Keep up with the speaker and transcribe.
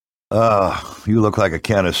You look like a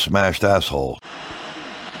can of smashed asshole.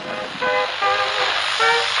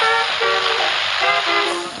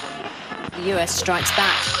 The US strikes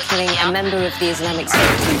back, killing a member of the Islamic State.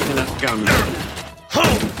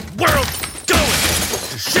 Whole world going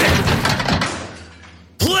to shit!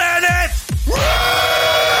 Planet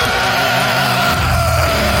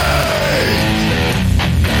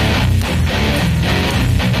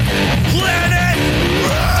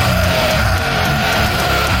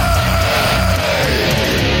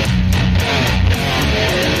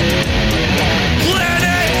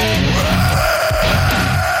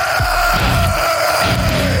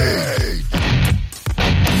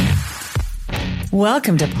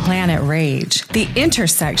Welcome to Planet Rage, the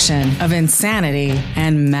intersection of insanity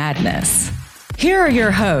and madness. Here are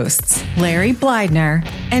your hosts, Larry Blydner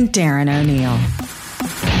and Darren O'Neill.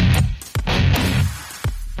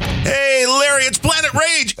 Hey, Larry, it's Planet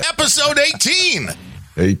Rage, episode 18.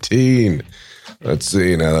 18. Let's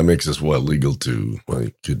see. Now that makes us what, legal to? Well,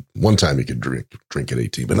 one time you could drink at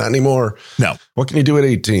 18, but not anymore. No. What can you do at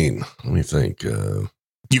 18? Let me think.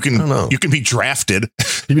 You can be drafted.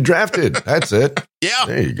 You be drafted. That's it. Yeah.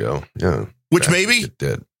 There you go. Yeah. Which maybe,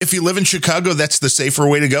 if you live in Chicago, that's the safer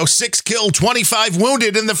way to go. 6 killed, 25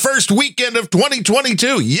 wounded in the first weekend of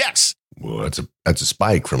 2022. Yes. Well, that's a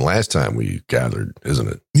spike from last time we gathered, isn't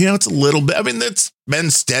it? Yeah, it's a little bit. I mean, it's been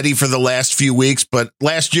steady for the last few weeks, but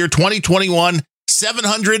last year, 2021,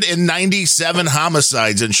 797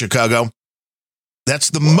 homicides in Chicago. That's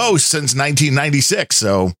the most since 1996.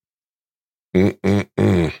 So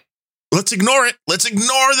let's ignore it. Let's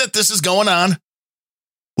ignore that this is going on.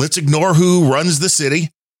 Let's ignore who runs the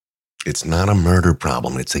city. It's not a murder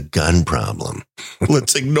problem. It's a gun problem.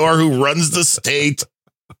 Let's ignore who runs the state.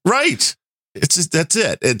 Right. It's just, that's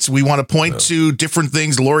it. We want to point to different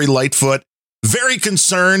things. Lori Lightfoot, very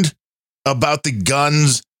concerned about the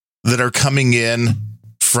guns that are coming in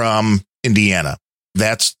from Indiana.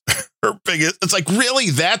 That's her biggest. It's like, really?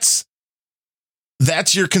 That's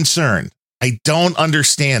your concern. I don't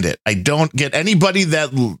understand it. I don't get anybody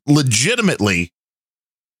that legitimately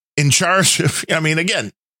in charge of, I mean,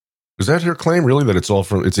 again. Is that her claim, really, that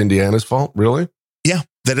it's Indiana's fault? Really? Yeah.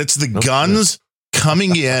 That it's the guns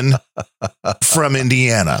coming in from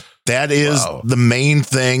Indiana. That is the main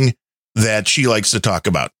thing that she likes to talk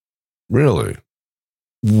about. Really?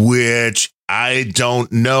 Which I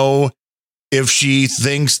don't know if she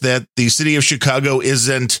thinks that the city of Chicago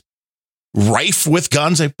isn't rife with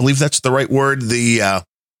guns. I believe that's the right word. I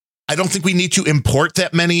don't think we need to import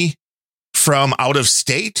that many from out of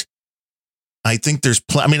state. I think there's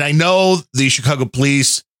I know the Chicago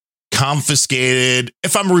police confiscated,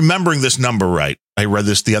 if I'm remembering this number right, I read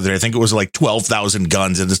this the other day, I think it was like 12,000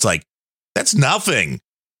 guns. And it's like, that's nothing.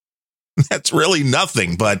 That's really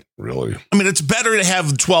nothing. But really, I mean, it's better to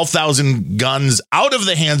have 12,000 guns out of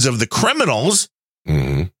the hands of the criminals.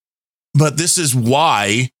 Mm-hmm. But this is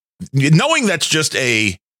why, knowing that's just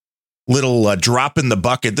a little drop in the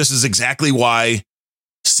bucket, this is exactly why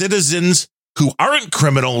citizens who aren't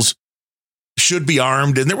criminals should be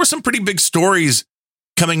armed. And there were some pretty big stories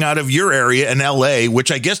coming out of your area in LA,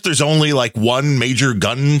 which I guess there's only like one major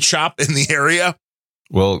gun shop in the area.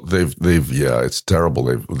 Well, they've it's terrible.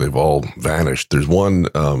 They've all vanished. There's one,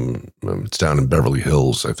 it's down in Beverly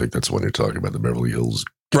Hills. I think that's the one you're talking about, the Beverly Hills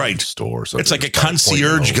store. It's like a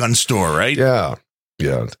concierge gun store, right? Yeah.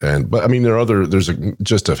 Yeah. But I mean, there's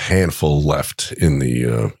just a handful left in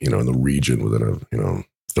the, in the region within a,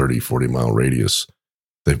 30, 40 mile radius.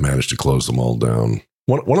 They've managed to close them all down.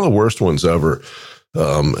 One of the worst ones ever.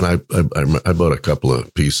 And I bought a couple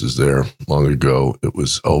of pieces there long ago. It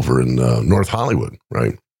was over in North Hollywood,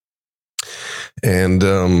 right? And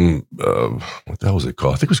what the hell was it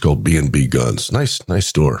called? I think it was called B&B Guns. Nice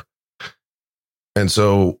store. And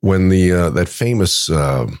so when that famous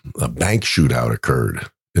bank shootout occurred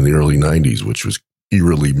in the early 90s, which was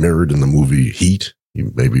eerily mirrored in the movie Heat,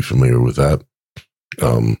 you may be familiar with that.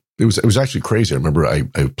 It was actually crazy. I remember I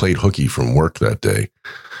played hooky from work that day,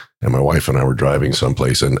 and my wife and I were driving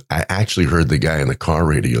someplace, and I actually heard the guy in the car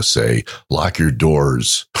radio say, "Lock your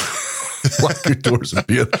doors." Lock your doors and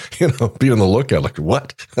be on the lookout. Like,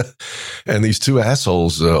 what? And these two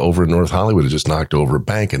assholes over in North Hollywood had just knocked over a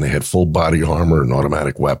bank, and they had full body armor and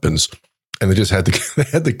automatic weapons, and they just had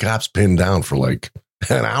the cops pinned down for like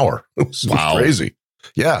an hour. It was crazy.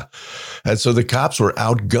 Yeah. And so the cops were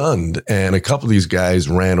outgunned, and a couple of these guys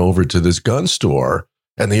ran over to this gun store,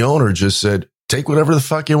 and the owner just said, "Take whatever the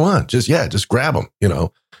fuck you want. Just grab them,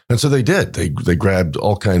 And so they did. They grabbed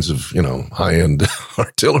all kinds of, high-end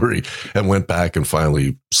artillery and went back and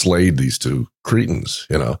finally slayed these two cretins,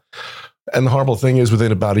 And the horrible thing is,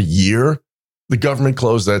 within about a year, the government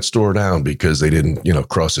closed that store down because they didn't,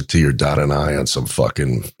 cross a T or dot an I on some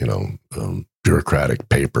fucking, bureaucratic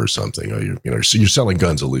paper or something. So you're selling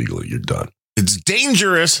guns illegally. You're done. It's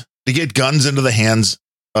dangerous to get guns into the hands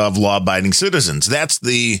of law-abiding citizens. That's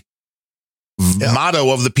the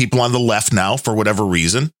motto of the people on the left now, for whatever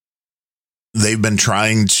reason. They've been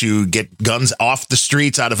trying to get guns off the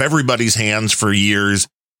streets, out of everybody's hands for years,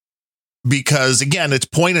 because, again, it's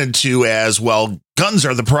pointed to as, well, guns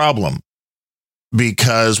are the problem.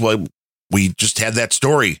 Because, well, we just had that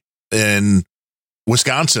story in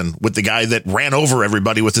Wisconsin with the guy that ran over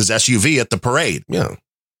everybody with his SUV at the parade. Yeah.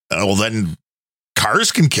 Well, then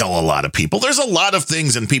cars can kill a lot of people. There's a lot of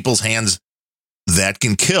things in people's hands that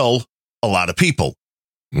can kill a lot of people.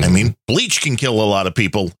 I mean, bleach can kill a lot of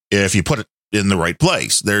people if you put it in the right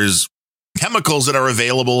place. There's chemicals that are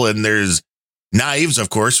available, and there's knives, of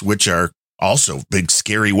course, which are also big,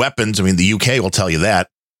 scary weapons. I mean, the UK will tell you that.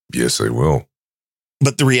 Yes, they will.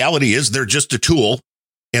 But the reality is they're just a tool,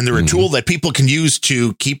 and they're a tool that people can use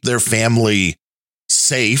to keep their family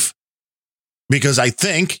safe. Because I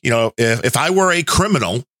think, if I were a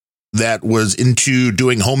criminal that was into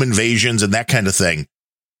doing home invasions and that kind of thing,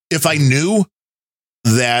 if I knew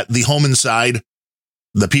that the home inside,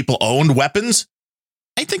 the people owned weapons,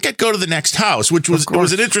 I think I'd go to the next house, which was, it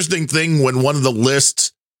was an interesting thing when one of the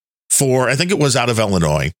lists for, I think it was out of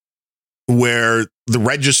Illinois, where the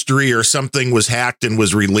registry or something was hacked and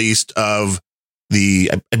was released of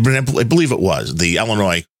I believe it was the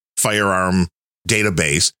Illinois firearm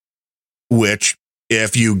database, which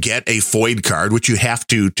if you get a FOID card, which you have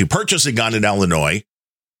to purchase a gun in Illinois,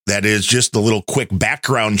 that is just the little quick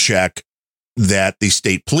background check that the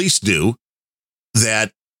state police do,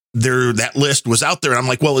 that list was out there. And I'm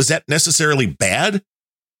like, well, is that necessarily bad?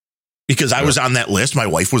 Because I was on that list. My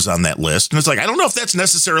wife was on that list. And it's like, I don't know if that's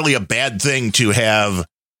necessarily a bad thing to have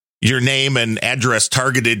your name and address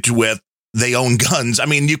targeted with they own guns. I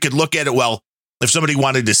mean, you could look at it. Well, if somebody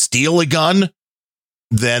wanted to steal a gun,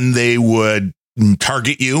 then they would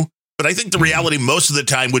target you. But I think the reality most of the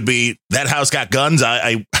time would be that house got guns.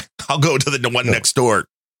 I'll go to the one next door.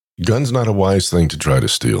 Gun's not a wise thing to try to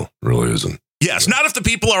steal. It really isn't. Yes, not if the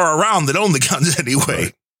people are around that own the guns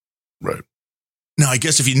anyway. Right. Now, I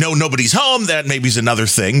guess if you know nobody's home, that maybe is another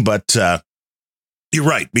thing. But you're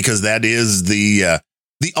right, because that is the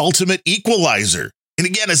ultimate equalizer. And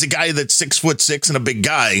again, as a guy that's 6'6" and a big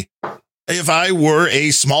guy, if I were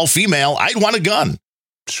a small female, I'd want a gun.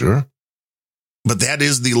 Sure. But that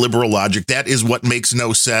is the liberal logic. That is what makes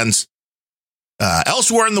no sense.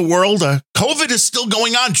 Elsewhere in the world, COVID is still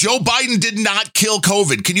going on. Joe Biden did not kill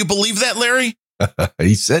COVID. Can you believe that, Larry?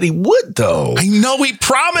 He said he would, though. I know he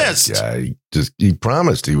promised. Yeah, he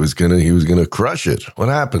promised he was gonna crush it. What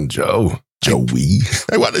happened, Joe? Joey.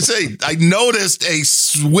 I want to say I noticed a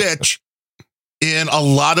switch in a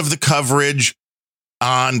lot of the coverage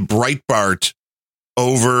on Breitbart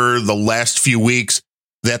over the last few weeks,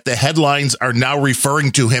 that the headlines are now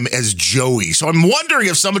referring to him as Joey. So I'm wondering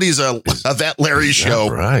if somebody's a That Larry show.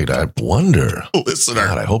 Right. I wonder. Listener.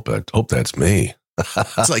 God, I hope that's me.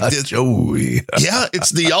 It's like this, Joey. Yeah, it's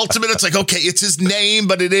the ultimate. It's like, okay, it's his name,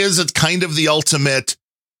 but it's kind of the ultimate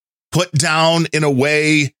put down in a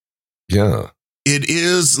way. Yeah. It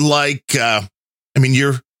is like,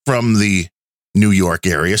 you're from the New York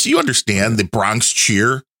area, so you understand the Bronx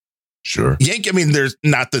cheer. Sure. There's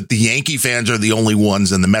not that the Yankee fans are the only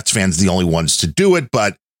ones and the Mets fans the only ones to do it,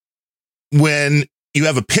 but when you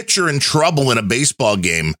have a pitcher in trouble in a baseball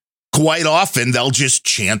game, quite often they'll just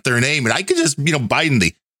chant their name. And I could just, Biden,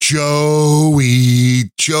 the Joey.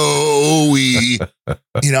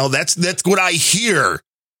 That's what I hear.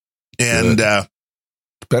 And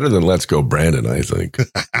better than Let's Go Brandon, I think.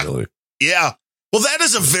 Really. Yeah. Well, that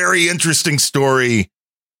is a very interesting story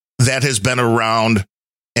that has been around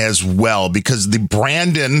as well, because the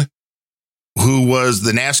Brandon, who was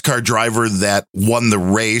the NASCAR driver that won the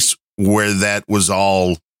race where that was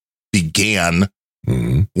all began,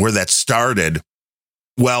 where that started.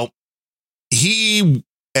 Well, he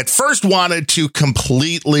at first wanted to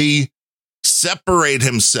completely separate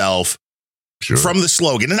himself from the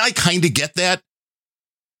slogan. And I kind of get that.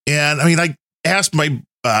 And I asked my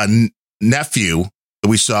nephew that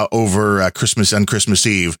we saw over Christmas and Christmas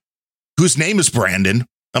Eve, whose name is Brandon.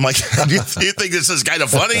 I'm like, do you think this is kind of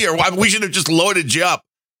funny, or why we should have just loaded you up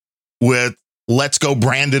with Let's Go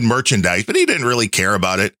Brandon merchandise? But he didn't really care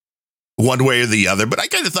about it one way or the other. But I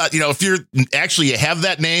kind of thought, if you're actually have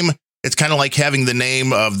that name, it's kind of like having the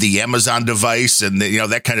name of the Amazon device, and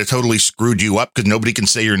that kind of totally screwed you up because nobody can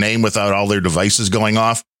say your name without all their devices going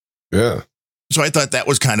off. Yeah. So I thought that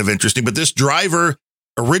was kind of interesting. But this driver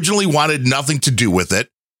originally wanted nothing to do with it.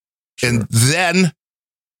 Sure. And then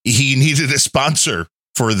he needed a sponsor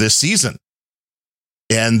for this season.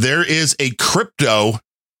 And there is a crypto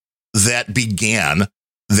that began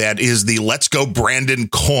that is the Let's Go Brandon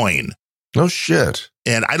coin. No shit.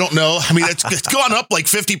 And I don't know. I mean, it's gone up like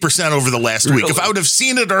 50% over the last week. If I would have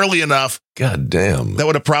seen it early enough, God damn, that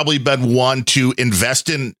would have probably been one to invest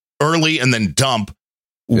in early and then dump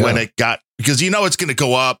when it got, because it's going to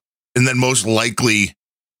go up and then most likely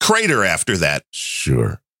crater after that.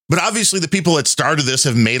 Sure. But obviously the people that started this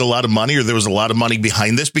have made a lot of money, or there was a lot of money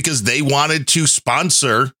behind this because they wanted to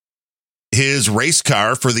sponsor his race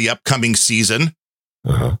car for the upcoming season.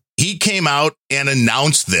 Uh-huh. He came out and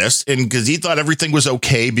announced this, and because he thought everything was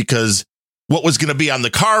okay, because what was going to be on the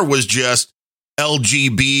car was just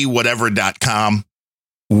lgbwhatever.com,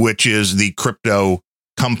 which is the crypto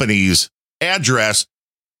company's address.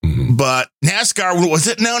 Mm-hmm. But NASCAR was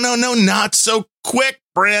it? No, not so quick,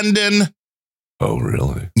 Brandon. Oh,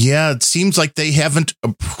 really? Yeah, it seems like they haven't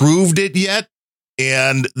approved it yet.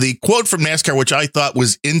 And the quote from NASCAR, which I thought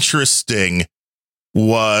was interesting,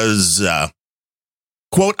 was,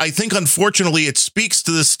 quote, "I think, unfortunately, it speaks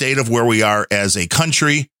to the state of where we are as a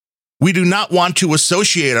country. We do not want to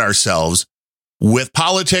associate ourselves with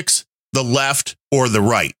politics, the left, or the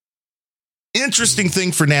right." Interesting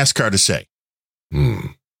thing for NASCAR to say.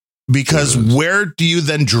 Because where do you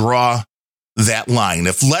then draw that line?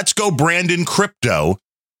 If Let's Go Brandon crypto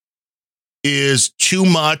is too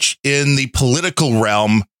much in the political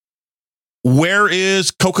realm, where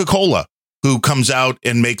is Coca-Cola, who comes out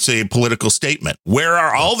and makes a political statement? Where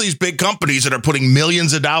are all these big companies that are putting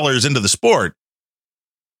millions of dollars into the sport?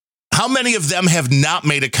 How many of them have not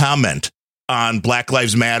made a comment on Black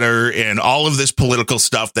Lives Matter and all of this political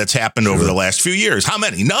stuff that's happened over the last few years? How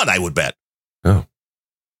many? None, I would bet. Oh.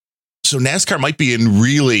 So NASCAR might be in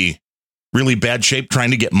really, really bad shape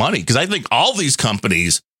trying to get money, because I think all these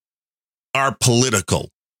companies are political.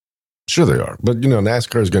 Sure they are. But,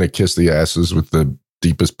 NASCAR is going to kiss the asses with the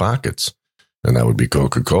deepest pockets. And that would be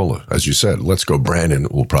Coca-Cola. As you said, Let's Go Brandon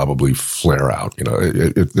will probably flare out.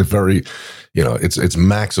 Its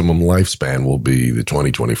maximum lifespan will be the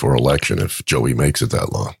 2024 election if Joey makes it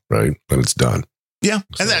that long, right? Then it's done. Yeah.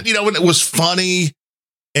 And that, when it was funny,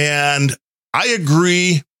 and I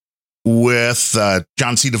agree with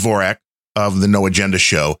John C. Dvorak of the No Agenda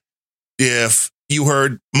show. If you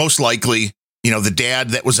heard, most likely, the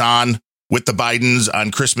dad that was on with the Bidens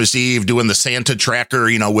on Christmas Eve doing the Santa tracker,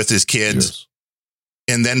 with his kids. Yes.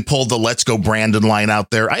 And then pulled the Let's Go Brandon line out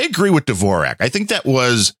there. I agree with Dvorak. I think that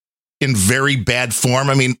was in very bad form.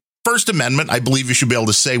 I mean, First Amendment, I believe you should be able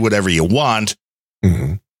to say whatever you want.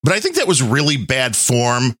 Mm-hmm. But I think that was really bad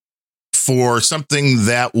form for something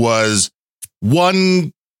that was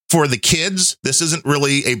one for the kids. This isn't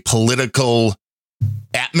really a political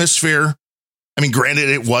atmosphere. I mean, granted,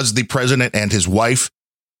 it was the president and his wife,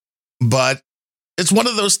 but it's one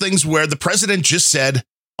of those things where the president just said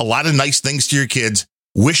a lot of nice things to your kids,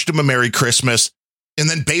 wished them a Merry Christmas, and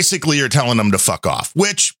then basically you're telling them to fuck off,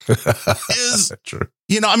 which is, True.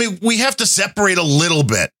 We have to separate a little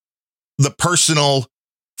bit the personal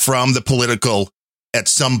from the political at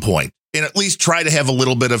some point, and at least try to have a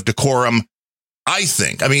little bit of decorum, I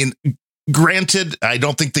think. I mean, granted, I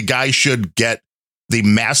don't think the guy should get the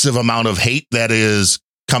massive amount of hate that is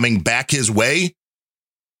coming back his way.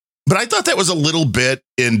 But I thought that was a little bit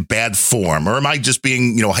in bad form. Or am I just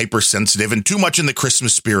being, hypersensitive and too much in the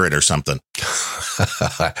Christmas spirit or something?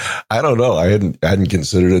 I don't know. I hadn't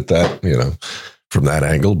considered it that, from that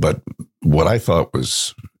angle. But what I thought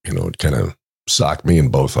was, it kind of socked me in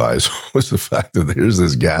both eyes was the fact that there's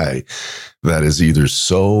this guy that is either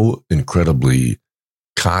so incredibly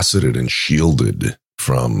cosseted and shielded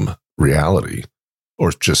from reality,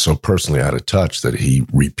 or just so personally out of touch that he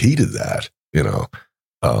repeated that,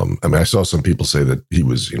 I saw some people say that he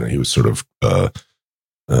was sort of,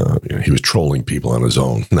 he was trolling people on his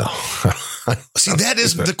own. No. See, that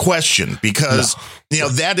is the question, because,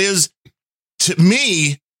 that is, to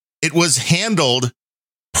me, it was handled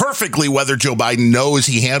perfectly, whether Joe Biden knows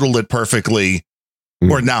he handled it perfectly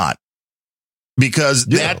or not, because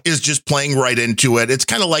that is just playing right into it. It's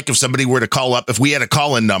kind of like if somebody were to call up, if we had a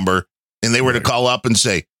call-in number and they were to call up and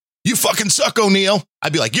say, "You fucking suck, O'Neill,"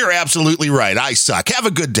 I'd be like, "You're absolutely right. I suck. Have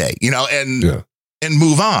a good day," and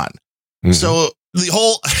move on. Mm-hmm. So the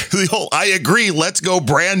whole, I agree. Let's Go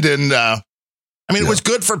Brandon. It was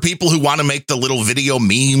good for people who want to make the little video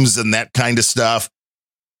memes and that kind of stuff.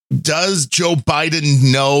 Does Joe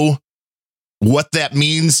Biden know what that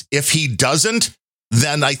means? If he doesn't,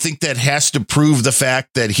 then I think that has to prove the fact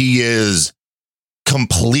that he is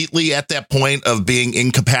completely at that point of being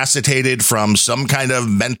incapacitated from some kind of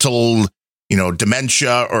mental,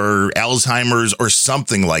 dementia or Alzheimer's or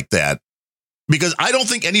something like that. Because I don't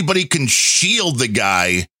think anybody can shield the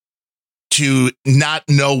guy to not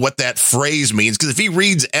know what that phrase means. Because if he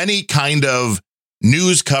reads any kind of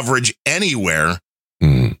news coverage anywhere,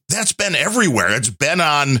 that's been everywhere. It's been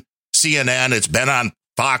on CNN. It's been on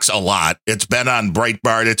Fox a lot. It's been on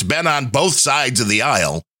Breitbart. It's been on both sides of the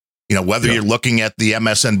aisle. Whether you're looking at the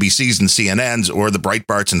MSNBCs and CNNs or the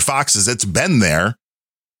Breitbarts and Foxes, it's been there.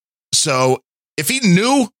 So if he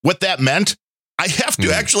knew what that meant, I have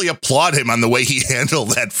to actually applaud him on the way he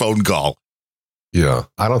handled that phone call. Yeah,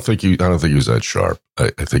 I don't think he was that sharp. I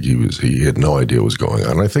think he had no idea what was going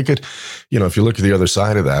on. And I think if you look at the other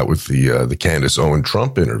side of that with the Candace Owen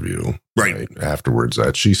Trump interview, right afterwards,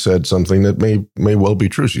 that she said something that may well be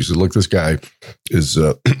true. She said, "Look, this guy is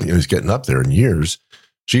he's getting up there in years."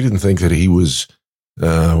 She didn't think that he was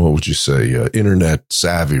what would you say, internet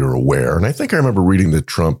savvy or aware. And I think I remember reading that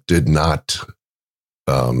Trump did not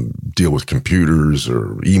deal with computers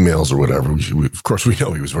or emails or whatever. Of course, we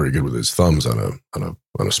know he was very good with his thumbs on a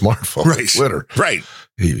smartphone, right? Twitter, right?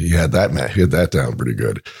 He had that down pretty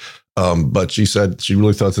good. But she said she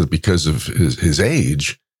really thought that because of his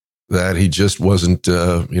age, that he just wasn't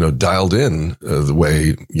dialed in the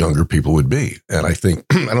way younger people would be. And I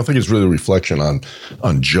don't think it's really a reflection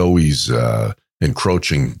on Joey's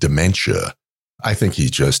encroaching dementia. I think he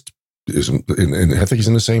just isn't, and I think he's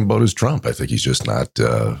in the same boat as Trump. I think he's just not,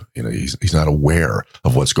 he's not aware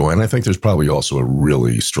of what's going on. I think there's probably also a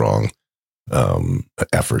really strong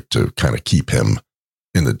effort to kind of keep him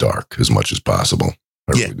in the dark as much as possible.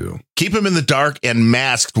 I really do. Keep him in the dark and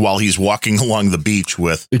masked while he's walking along the beach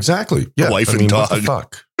with the wife and dog. What the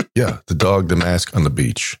fuck? Yeah, the dog, the mask on the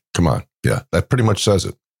beach. Come on. Yeah, that pretty much says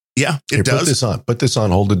it. Yeah, it does. Put this on.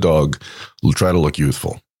 Hold the dog. We'll try to look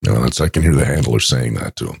youthful. I can hear the handler saying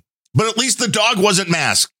that to him. But at least the dog wasn't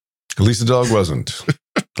masked. At least the dog wasn't.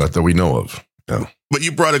 Not that we know of. Yeah. But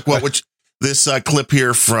you brought a quote, which this clip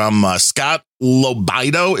here from Scott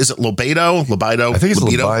Lobido. Is it Lobido? I think it's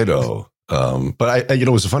Lobido. But it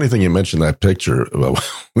was a funny thing you mentioned that picture.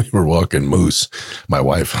 We were walking moose, my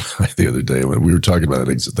wife and I, the other day, when we were talking about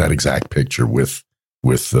that exact picture with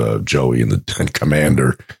Joey and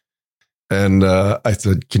Commander. And I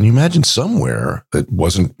said, can you imagine somewhere that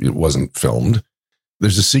it wasn't filmed?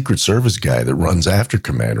 There's a Secret Service guy that runs after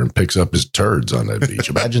Commander and picks up his turds on that beach.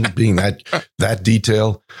 Imagine being that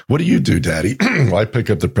detail. What do you do, Daddy? Well, I pick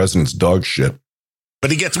up the president's dog shit. But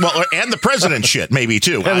he gets, and the president's shit, maybe,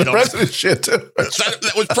 too. And the president's shit, too.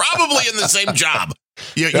 That was probably in the same job.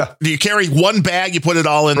 You carry one bag, you put it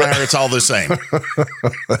all in there, it's all the same.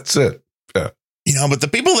 That's it. Yeah. But the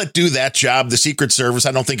people that do that job, the Secret Service,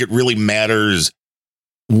 I don't think it really matters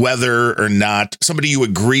whether or not somebody you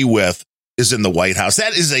agree with is in the White House.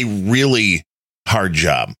 That is a really hard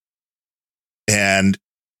job. And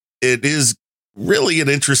it is really an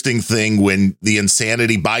interesting thing when the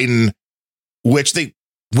insanity Biden, which they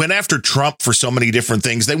went after Trump for so many different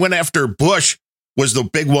things. They went after Bush was the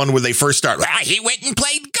big one where they first started. He went and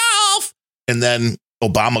played golf. And then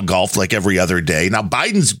Obama golfed like every other day. Now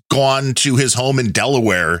Biden's gone to his home in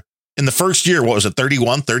Delaware in the first year. What was it?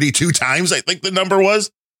 31, 32 times, I think the number was.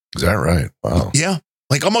 Is that right? Wow. Yeah.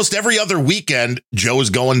 Like almost every other weekend, Joe's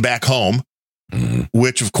going back home,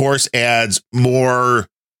 which, of course, adds more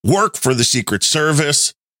work for the Secret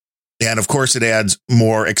Service. And, of course, it adds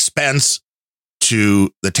more expense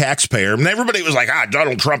to the taxpayer. And everybody was like,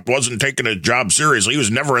 Donald Trump wasn't taking his job seriously. He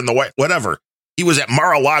was never in the White, whatever. He was at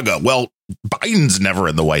Mar-a-Lago. Well, Biden's never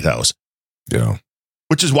in the White House. Yeah.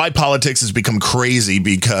 Which is why politics has become crazy,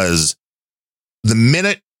 because the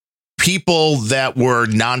minute people that were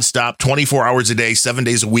nonstop 24 hours a day, 7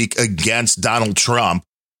 days a week against Donald Trump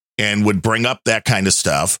and would bring up that kind of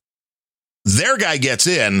stuff, their guy gets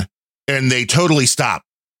in and they totally stop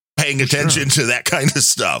paying attention to that kind of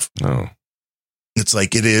stuff. No. It's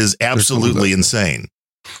like, it is absolutely insane.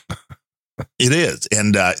 It is.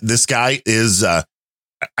 And this guy is, I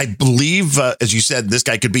believe, as you said, this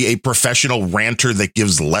guy could be a professional ranter that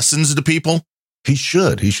gives lessons to people. He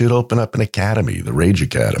should open up an academy, the Rage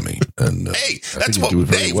Academy. And hey, that's what.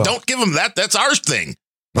 Hey, well. Don't give him that. That's our thing.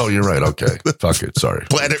 Oh, you're right. Okay, fuck it. Sorry.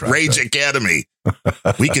 Planet Rage Academy.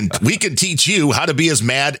 We can teach you how to be as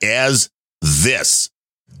mad as this.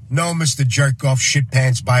 No, Mr. Jerk-off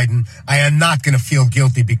Shitpants Biden, I am not going to feel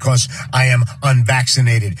guilty because I am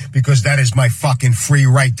unvaccinated, because that is my fucking free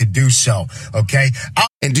right to do so, okay?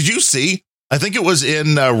 And did you see, I think it was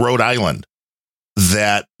in Rhode Island,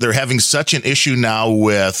 that they're having such an issue now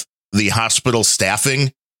with the hospital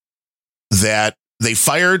staffing that they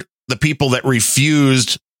fired the people that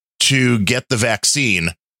refused to get the vaccine.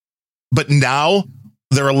 But now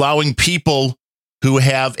they're allowing people who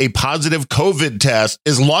have a positive COVID test,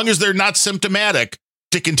 as long as they're not symptomatic,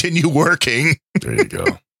 to continue working. There you go.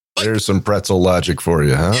 There's some pretzel logic for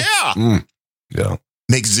you, huh? Yeah. Yeah.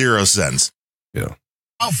 Makes zero sense. Yeah.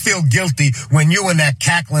 I'll feel guilty when you and that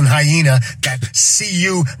cackling hyena, that see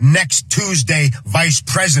you next Tuesday vice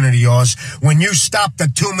president of yours, when you stop the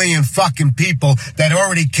 2 million fucking people that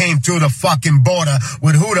already came through the fucking border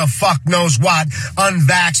with who the fuck knows what,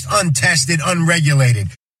 unvaxxed, untested, unregulated.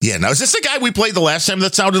 Yeah. Now, is this the guy we played the last time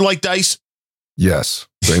that sounded like Dice? Yes.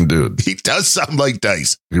 Same dude. He does sound like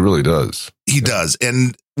Dice. He really does. He does.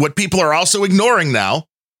 And what people are also ignoring now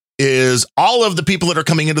is all of the people that are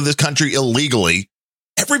coming into this country illegally.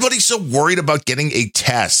 Everybody's so worried about getting a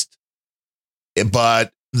test.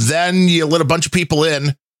 But then you let a bunch of people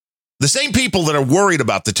in, the same people that are worried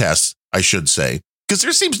about the tests, I should say, because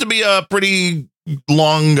there seems to be a pretty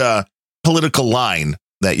long political line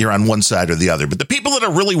that you're on one side or the other. But the people that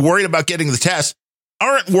are really worried about getting the test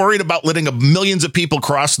aren't worried about letting millions of people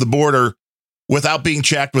cross the border without being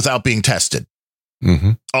checked, without being tested.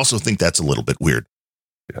 Mm-hmm. Also think that's a little bit weird.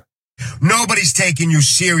 Nobody's taking you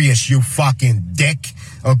serious, you fucking dick.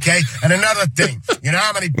 Okay? And another thing, you know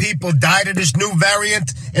how many people died of this new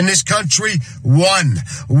variant in this country? One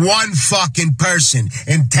fucking person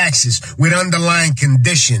in Texas with underlying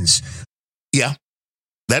conditions. Yeah,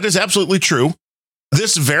 that is absolutely true.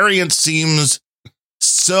 This variant seems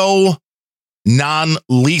so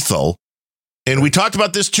non-lethal. And we talked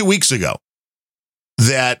about this 2 weeks ago,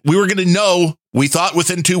 that we were going to know, we thought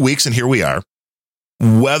within 2 weeks, and here we are,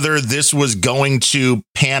 whether this was going to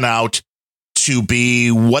pan out to be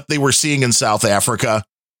what they were seeing in South Africa,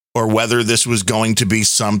 or whether this was going to be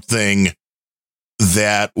something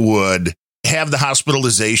that would have the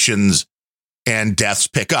hospitalizations and deaths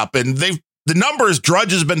pick up. And the numbers,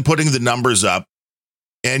 Drudge has been putting the numbers up,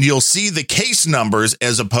 and you'll see the case numbers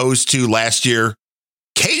as opposed to last year.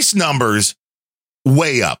 Case numbers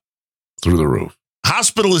way up. Through the roof.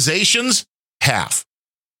 Hospitalizations, half.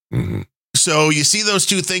 Mm-hmm. So you see those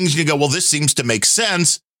two things and you go, well, this seems to make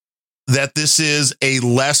sense that this is a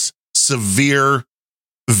less severe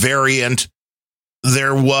variant.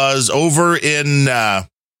 There was over in, where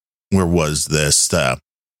was this?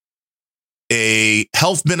 A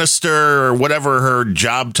health minister or whatever her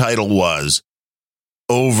job title was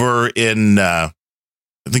over in, I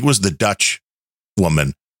think it was the Dutch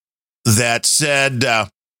woman that said,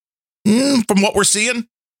 from what we're seeing,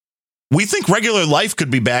 we think regular life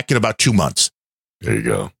could be back in about 2 months. There you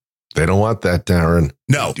go. They don't want that, Darren.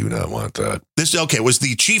 No. They do not want that. This, okay, was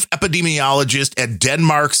the chief epidemiologist at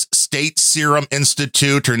Denmark's State Serum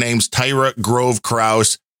Institute. Her name's Tyra Grove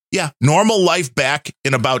Kraus. Yeah, normal life back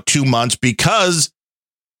in about 2 months, because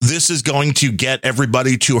this is going to get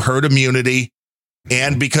everybody to herd immunity,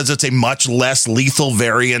 and because it's a much less lethal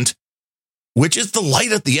variant, which is the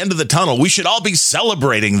light at the end of the tunnel. We should all be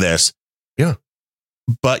celebrating this. Yeah.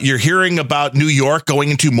 But you're hearing about New York going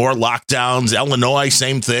into more lockdowns. Illinois,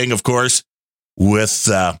 same thing, of course, with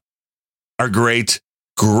our great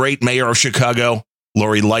mayor of Chicago,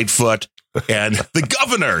 Lori Lightfoot, and the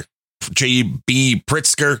governor, J.B.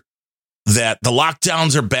 Pritzker, that the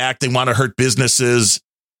lockdowns are back. They want to hurt businesses.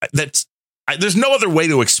 There's no other way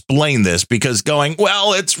to explain this, because going,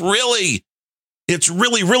 well, it's really,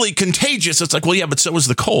 really contagious. It's like, well, yeah, but so is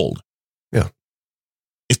the cold. Yeah.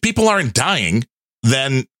 If people aren't dying,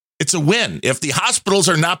 then it's a win. If the hospitals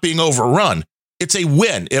are not being overrun, it's a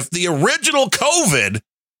win. If the original COVID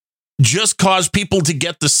just caused people to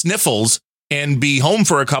get the sniffles and be home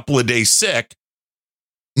for a couple of days sick,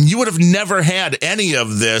 you would have never had any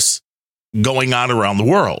of this going on around the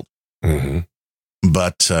world. Mm-hmm.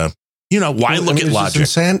 But, why look at logic?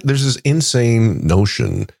 There's this insane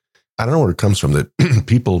notion. I don't know where it comes from, that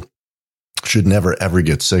people should never, ever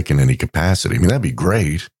get sick in any capacity. I mean, that'd be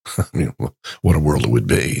great. I mean, what a world it would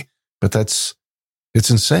be. But it's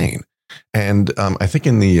insane. And I think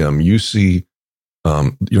in the UC,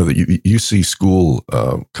 the UC school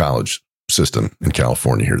college system in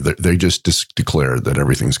California here, they just declared that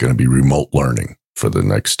everything's going to be remote learning for the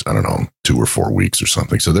next, 2 or 4 weeks or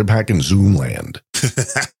something. So they're back in Zoom land,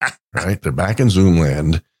 right? They're back in Zoom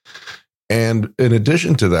land. And in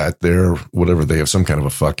addition to that, they have some kind of a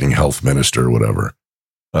fucking health minister or whatever,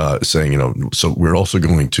 saying, so we're also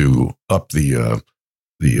going to up the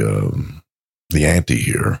ante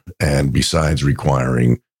here. And besides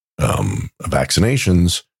requiring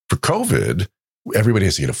vaccinations for COVID, everybody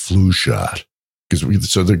has to get a flu shot,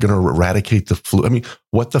 so they're going to eradicate the flu. I mean,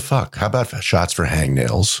 what the fuck? How about shots for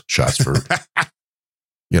hangnails, shots for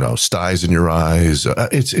styes in your eyes?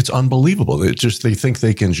 It's unbelievable. They think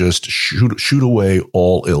they can just shoot away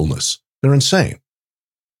all illness. They're insane.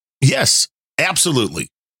 Yes, absolutely.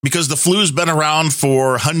 Because the flu's been around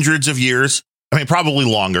for hundreds of years. I mean, probably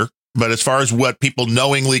longer. But as far as what people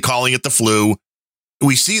knowingly calling it the flu,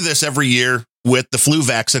 we see this every year with the flu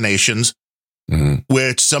vaccinations,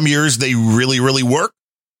 which some years they really, really work.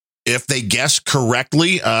 If they guess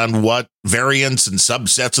correctly on what variants and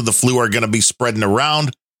subsets of the flu are going to be spreading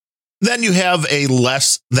around, then you have a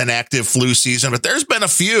less than active flu season. But there's been a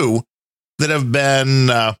few that have been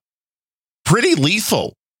pretty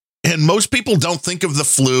lethal. And most people don't think of the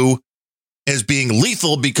flu as being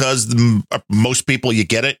lethal because most people, you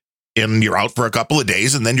get it and you're out for a couple of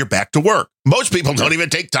days and then you're back to work. Most people don't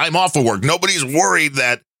even take time off of work. Nobody's worried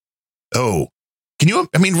that,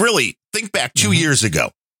 really think back 2 years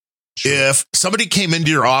ago. Sure. If somebody came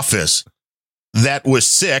into your office that was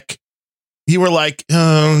sick, you were like,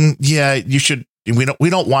 you should, we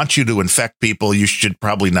don't want you to infect people. You should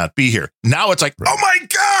probably not be here. Now it's like, oh my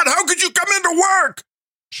God, how could you come into work?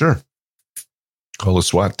 Sure. Call a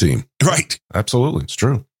SWAT team. Right. Absolutely. It's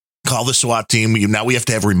true. Call the SWAT team. Now we have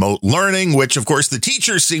to have remote learning, which of course the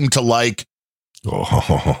teachers seem to like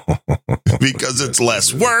because it's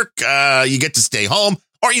less work. You get to stay home,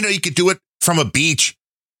 or, you could do it from a beach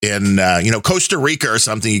in, Costa Rica or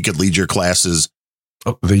something. You could lead your classes.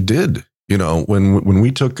 Oh, they did. When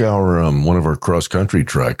we took our one of our cross country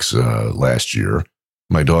treks last year,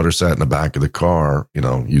 my daughter sat in the back of the car,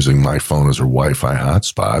 using my phone as her Wi-Fi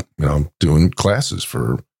hotspot, doing classes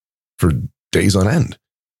for days on end.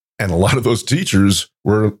 And a lot of those teachers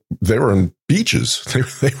were on beaches.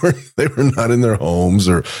 They were not in their homes,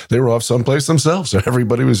 or they were off someplace themselves. So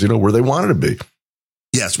everybody was, where they wanted to be.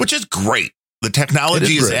 Yes, which is great. The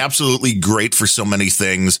technology is absolutely great for so many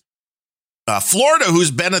things. Florida,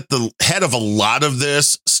 who's been at the head of a lot of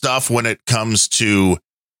this stuff when it comes to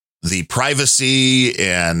the privacy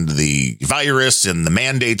and the virus and the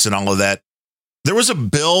mandates and all of that. There was a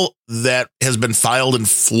bill that has been filed in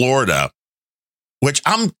Florida, which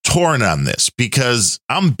I'm torn on this because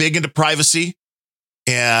I'm big into privacy.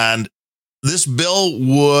 And this bill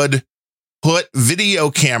would put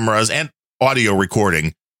video cameras and audio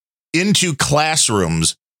recording into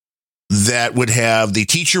classrooms that would have the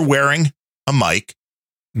teacher wearing a mic.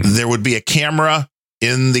 There would be a camera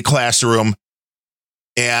in the classroom.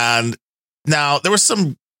 And now there was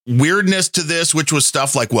some weirdness to this, which was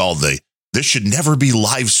stuff like, this should never be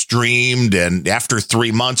live streamed. And after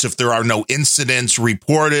 3 months, if there are no incidents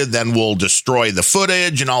reported, then we'll destroy the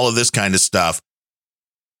footage and all of this kind of stuff.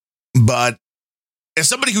 But as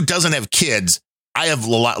somebody who doesn't have kids, I have a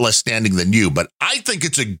lot less standing than you, but I think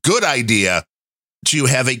it's a good idea to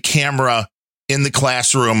have a camera in the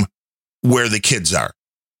classroom where the kids are.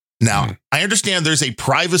 Now, I understand there's a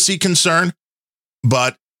privacy concern,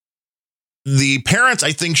 but the parents,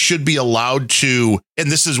 I think, should be allowed to,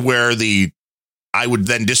 and this is where I would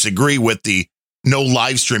then disagree with the no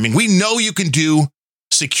live streaming. We know you can do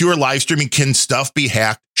secure live streaming. Can stuff be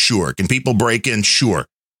hacked? Sure. Can people break in? Sure.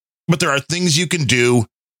 But there are things you can do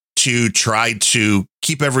to try to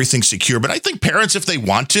keep everything secure. But I think parents, if they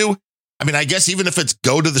want to, I guess even if it's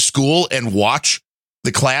go to the school and watch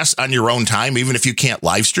the class on your own time, even if you can't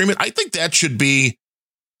live stream it, I think that should be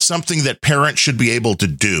something that parents should be able to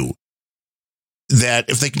do. That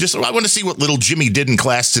if they can just, I want to see what little Jimmy did in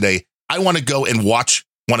class today. I want to go and watch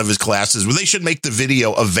one of his classes. Well, they should make the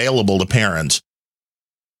video available to parents.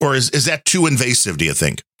 Or is that too invasive, do you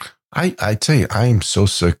think? I tell you, I am so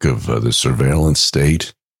sick of the surveillance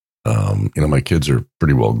state. My kids are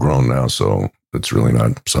pretty well grown now, so it's really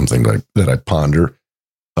not something that I ponder.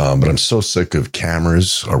 But I'm so sick of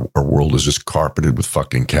cameras. Our world is just carpeted with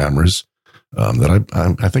fucking cameras.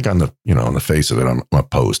 That I think on the face of it, I'm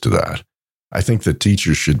opposed to that. I think that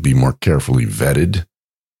teachers should be more carefully vetted.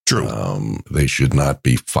 True. They should not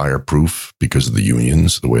be fireproof because of the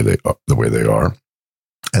unions, the way they are.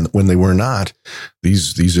 And when they were not,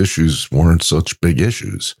 these issues weren't such big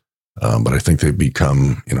issues. But I think they've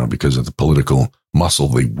become, because of the political muscle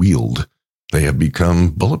they wield, they have become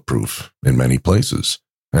bulletproof in many places,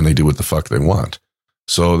 and they do what the fuck they want.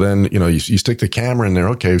 So then, you stick the camera in there.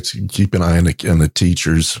 Okay, keep an eye on the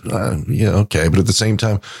teachers. Okay. But at the same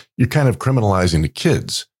time, you're kind of criminalizing the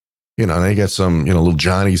kids. And they got some, little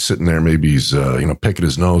Johnny sitting there. Maybe he's, picking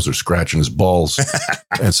his nose or scratching his balls.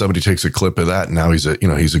 And somebody takes a clip of that. And now he's a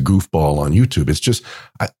goofball on YouTube. It's just,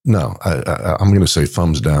 I'm going to say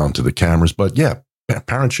thumbs down to the cameras. But yeah,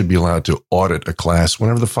 parents should be allowed to audit a class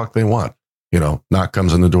whenever the fuck they want. Knock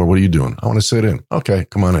comes on the door. What are you doing? I want to sit in. Okay,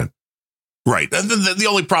 come on in. Right. And the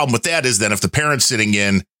only problem with that is then if the parent's sitting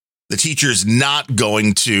in, the teacher's not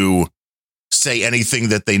going to say anything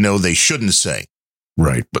that they know they shouldn't say.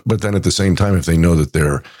 Right. But then at the same time, if they know that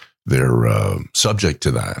they're they're subject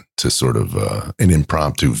to that, to sort of an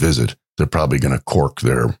impromptu visit, they're probably going to cork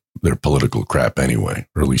their political crap anyway,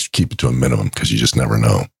 or at least keep it to a minimum, because you just never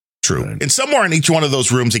know. True. Right. And somewhere in each one of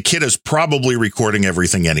those rooms, a kid is probably recording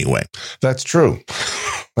everything anyway. That's true.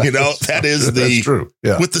 That is that's true.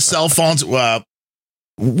 Yeah. With the cell phones,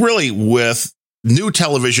 really with new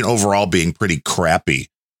television overall being pretty crappy.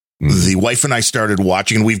 The wife and I started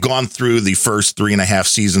watching, and we've gone through the first 3.5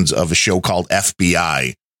 seasons of a show called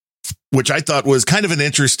FBI, which I thought was kind of an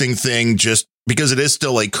interesting thing, just because it is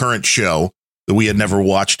still a current show that we had never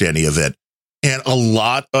watched any of it. And a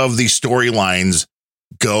lot of the storylines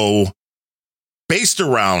go based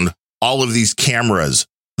around all of these cameras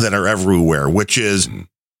that are everywhere, which is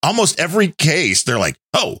almost every case. They're like,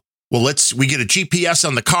 oh, well, we get a GPS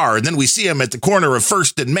on the car, and then we see him at the corner of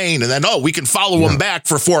 1st and Main, and then, we can follow him back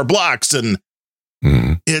for 4 blocks. And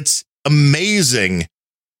it's amazing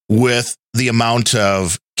with the amount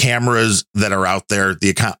of cameras that are out there,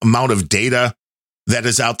 the amount of data that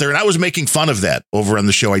is out there. And I was making fun of that over on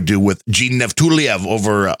the show I do with Gene Nevtuliev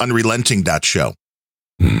over Unrelenting.show.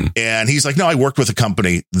 And he's like, no, I worked with a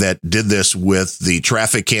company that did this with the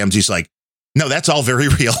traffic cams. He's like, no, that's all very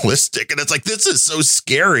realistic. And it's like, this is so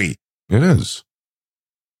scary. It is.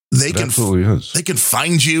 Absolutely is. They can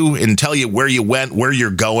find you and tell you where you went, where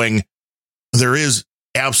you're going. There is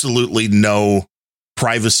absolutely no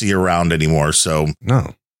privacy around anymore. So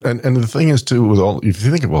no. And the thing is, too, if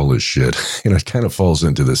you think of all this shit, it kind of falls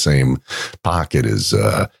into the same pocket as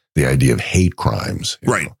the idea of hate crimes.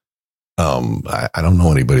 Right. I don't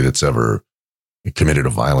know anybody that's ever committed a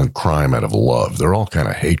violent crime out of love. They're all kind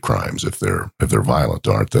of hate crimes if they're violent,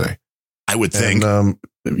 aren't they? I would think. And,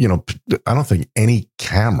 I don't think any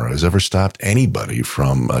camera has ever stopped anybody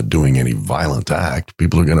from doing any violent act.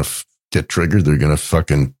 People are going to get triggered. They're going to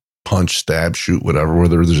fucking punch, stab, shoot, whatever,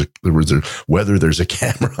 whether there's a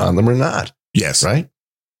camera on them or not. Yes. Right?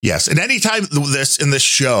 Yes. And anytime in this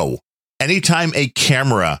show, anytime a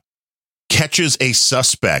camera catches a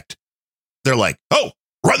suspect, they're like, oh,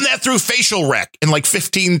 run that through facial rec. And like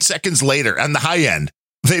 15 seconds later on the high end,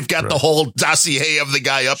 they've got the whole dossier of the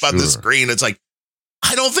guy up on the screen. It's like,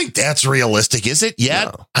 I don't think that's realistic, is it yet?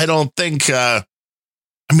 No. I don't think, I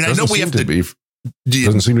know we have to be.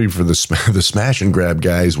 Doesn't seem to be for the smash and grab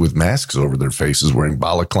guys with masks over their faces wearing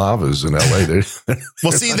balaclavas in LA.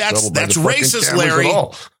 Well, see, that's racist, Larry.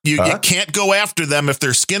 You can't go after them if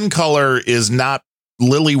their skin color is not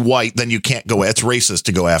lily white. Then you can't go. It's racist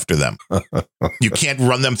to go after them. You can't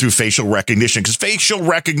run them through facial recognition, because facial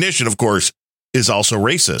recognition, of course, is also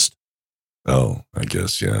racist. Oh, I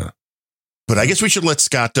guess, yeah. But I guess we should let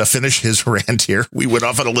Scott finish his rant here. We went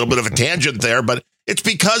off on a little bit of a tangent there, but it's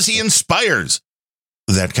because he inspires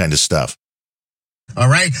that kind of stuff. All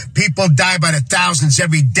right. People die by the thousands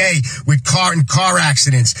every day with car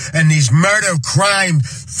accidents, and these murder crime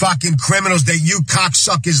fucking criminals that you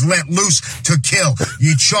cocksuckers let loose to kill.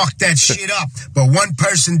 You chalk that shit up. But one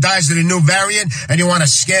person dies of the new variant and you want to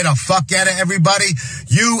scare the fuck out of everybody.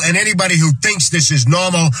 You and anybody who thinks this is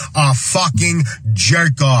normal are fucking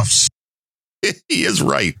jerk offs. He is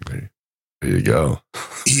right. There you go.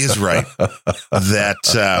 He is right.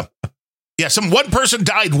 That, one person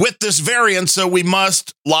died with this variant, so we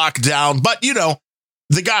must lock down. But,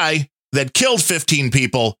 the guy that killed 15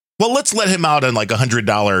 people, well, let's let him out on like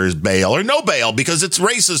 $100 bail or no bail, because it's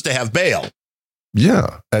racist to have bail.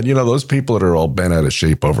 Yeah. And, those people that are all bent out of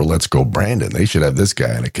shape over Let's Go Brandon, they should have this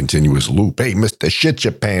guy in a continuous loop. Hey, Mr. Shit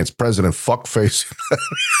Your Pants, President Fuckface.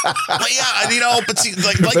 But see,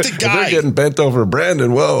 like the guy. They're getting bent over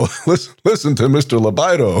Brandon. Whoa, listen to Mr.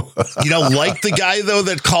 Libido. Like the guy, though,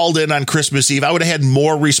 that called in on Christmas Eve, I would have had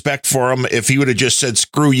more respect for him if he would have just said,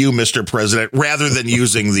 screw you, Mr. President, rather than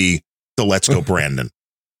using the Let's Go Brandon.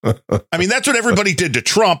 That's what everybody did to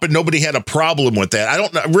Trump, and nobody had a problem with that.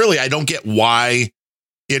 I don't get why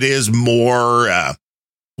it is more,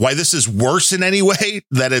 why this is worse in any way,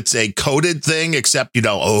 that it's a coded thing, except,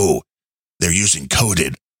 they're using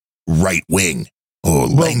coded right wing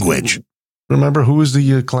language. Remember who was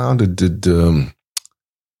the clown that did,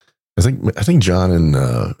 I think John and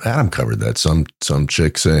Adam covered that. Some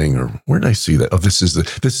chick saying, or where did I see that? Oh, this is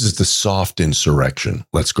the soft insurrection.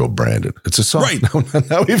 Let's go, Brandon. It's a soft. Right.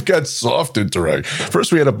 Now we've got soft insurrection.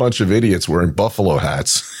 First, we had a bunch of idiots wearing buffalo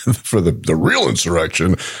hats for the real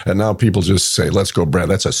insurrection, and now people just say, "Let's go, Brandon."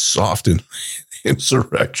 That's a soft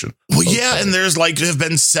insurrection. Well, yeah, and there have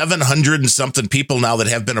been 700 and something people now that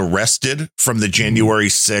have been arrested from the January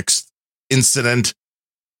 6th incident.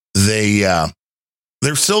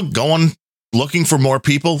 They're still going, looking for more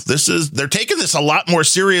people. They're taking this a lot more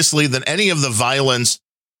seriously than any of the violence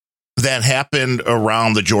that happened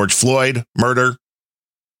around the George Floyd murder.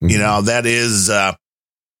 You know, that is,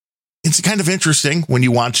 it's kind of interesting when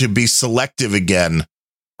you want to be selective again.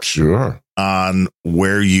 Sure. On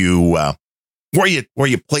where you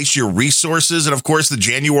place your resources. And of course, the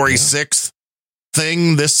January 6th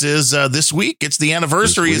thing, this is this week. It's the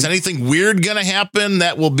anniversary. Is anything weird going to happen?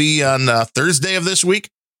 That will be on Thursday of this week.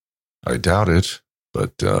 I doubt it.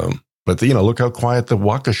 But you know, look how quiet the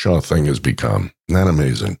Waukesha thing has become. Isn't that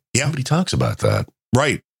amazing? Yeah. Nobody talks about that.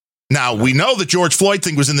 Right. Now, we know the George Floyd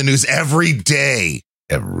thing was in the news every day.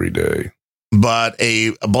 Every day. But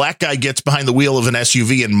a black guy gets behind the wheel of an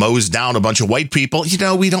SUV and mows down a bunch of white people. You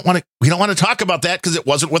know, we don't want to talk about that because it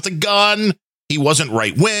wasn't with a gun. He wasn't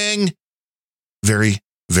right wing. Very,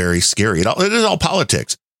 very scary. It is all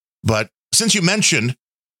politics. But since you mentioned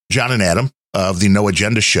John and Adam of the No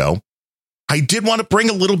Agenda show, I did want to bring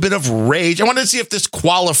a little bit of rage. I wanted to see if this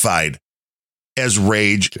qualified as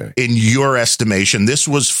rage in your estimation. This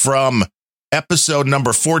was from episode number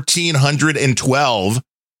 1412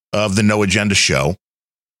 of the No Agenda show,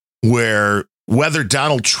 where whether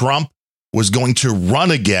Donald Trump was going to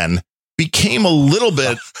run again became a little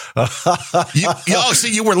bit.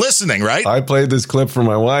 You were listening, right? I played this clip for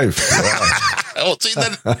my wife. Yeah. Well, see,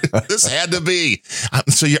 that this had to be.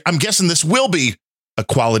 I'm guessing this will be a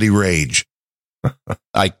quality rage.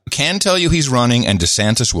 I can tell you he's running, and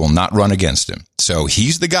DeSantis will not run against him. So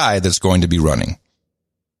he's the guy that's going to be running.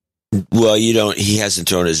 Well, he hasn't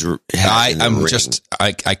thrown his hat in the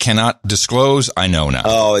ring. I cannot disclose. I know now.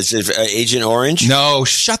 Oh, is it Agent Orange? No,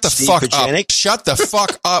 shut the fuck up. Shut the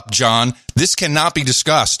fuck up, John. This cannot be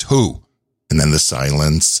discussed. Who? And then the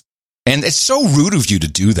silence. And it's so rude of you to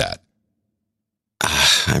do that.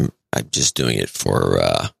 I'm just doing it for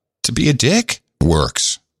to be a dick.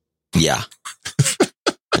 Works. Yeah.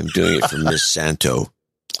 I'm doing it for Miss Santo.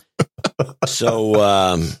 So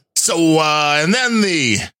and then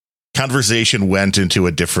the conversation went into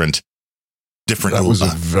a different. That was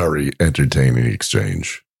a very entertaining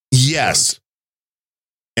exchange. Yes.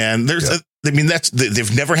 And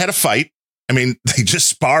they've never had a fight. I mean, they just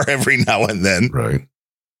spar every now and then. Right.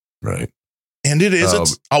 And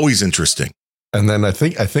it's always interesting. And then I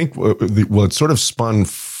think it sort of spun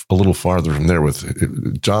a little farther from there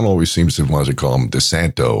with John always seems to want to call him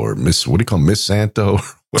DeSanto or Miss, what do you call him? Miss Santo?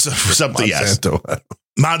 Something, yes.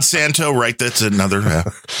 Monsanto, right? That's another.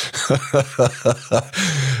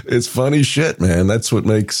 It's funny shit, man. That's what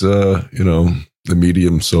makes, the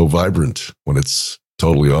medium so vibrant when it's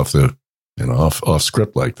totally off off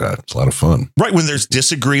script like that. It's a lot of fun. Right. When there's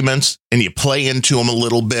disagreements and you play into them a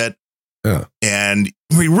little bit. Yeah. And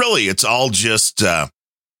really, it's all just,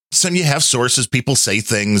 some you have sources, people say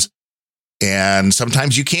things, and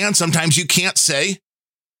sometimes you can, sometimes you can't say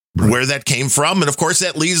where that came from. And of course,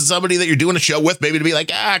 that leads somebody that you're doing a show with maybe to be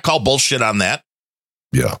like, call bullshit on that.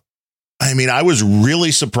 Yeah. I mean, I was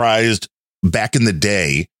really surprised back in the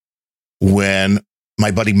day when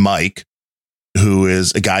my buddy Mike, who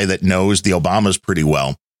is a guy that knows the Obamas pretty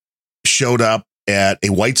well, showed up at a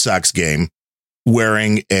White Sox game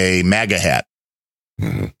wearing a MAGA hat.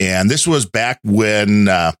 Mm-hmm. And this was back when,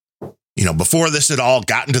 before this had all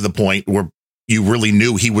gotten to the point where you really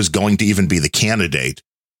knew he was going to even be the candidate.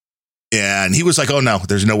 And he was like, oh, no,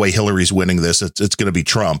 there's no way Hillary's winning this. It's going to be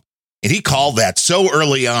Trump. And he called that so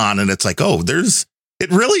early on. And it's like, it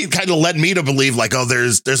really kind of led me to believe like,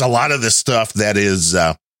 there's a lot of this stuff that is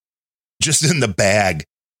just in the bag.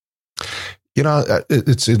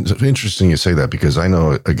 It's interesting you say that because I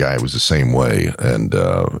know a guy who was the same way. And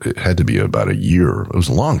it had to be about a year. It was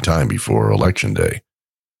a long time before Election Day.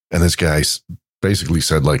 And this guy basically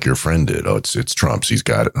said, like your friend did, oh, it's Trump's. He's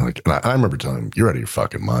got it. And I remember telling him, you're out of your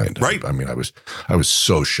fucking mind. Right. I mean, I was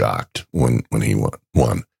so shocked when he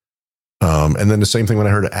won. And then the same thing when I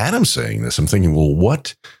heard Adam saying this, I'm thinking, well,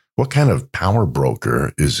 what kind of power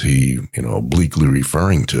broker is he, obliquely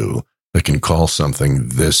referring to that can call something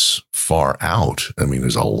this far out? I mean,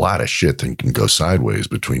 there's a lot of shit that can go sideways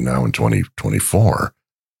between now and 2024.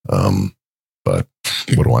 But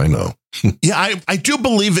what do I know? Yeah, I do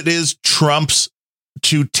believe it is Trump's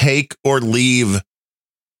to take or leave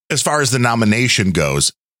as far as the nomination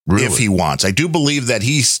goes, really? If he wants. I do believe that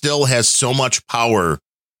he still has so much power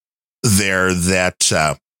there that...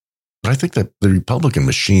 I think that the Republican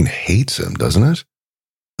machine hates him, doesn't it?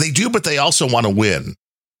 They do, but they also want to win,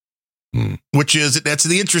 that's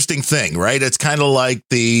the interesting thing, right? It's kind of like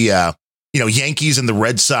the, Yankees and the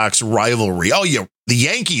Red Sox rivalry. Oh, the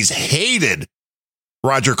Yankees hated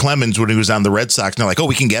Roger Clemens when he was on the Red Sox. And they're like, oh,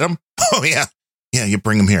 we can get him? Oh, yeah. Yeah, you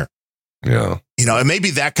bring him here. Yeah. It may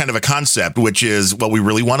be that kind of a concept, which is, well, we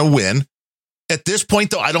really want to win. At this point,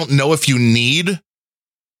 though, I don't know if you need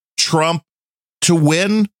Trump to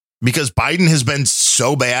win. because Biden has been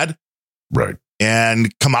so bad. Right.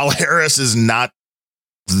 And Kamala Harris is not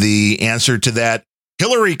the answer to that.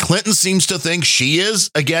 Hillary Clinton seems to think she is,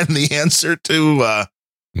 again, the answer to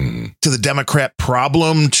the Democrat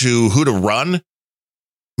problem, to who to run.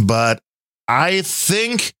 But I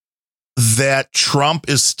think that Trump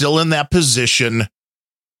is still in that position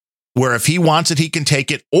where if he wants it, he can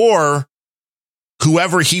take it, or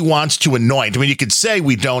whoever he wants to anoint. I mean, you could say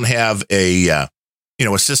we don't have a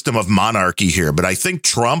system of monarchy here, but I think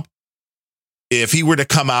Trump, if he were to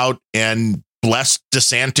come out and bless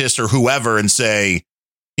DeSantis or whoever and say,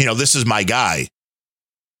 this is my guy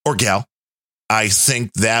or gal, I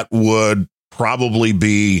think that would probably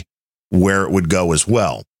be where it would go as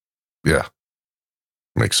well. Yeah.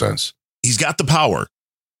 Makes sense. He's got the power.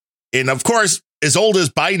 And of course, as old as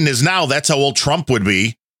Biden is now, that's how old Trump would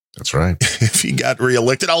be. That's right. If he got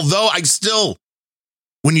reelected. Although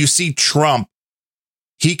when you see Trump,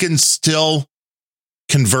 he can still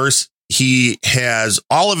converse. He has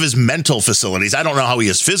all of his mental facilities. I don't know how he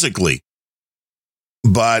is physically,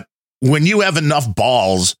 but when you have enough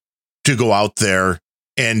balls to go out there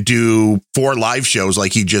and do 4 live shows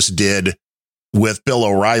like he just did with Bill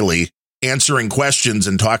O'Reilly, answering questions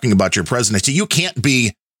and talking about your presidency, you can't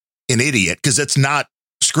be an idiot because it's not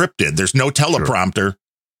scripted. There's no teleprompter. Sure.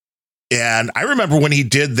 And I remember when he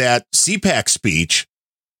did that CPAC speech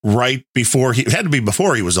right before it had to be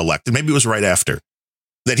before he was elected. Maybe it was right after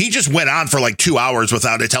that. He just went on for like 2 hours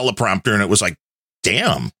without a teleprompter. And it was like,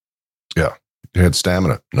 damn. Yeah. He had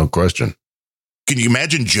stamina. No question. Can you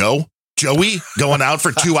imagine Joey going out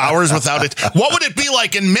for 2 hours without it? What would it be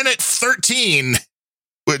like in minute 13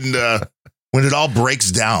 when it all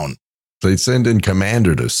breaks down? They'd send in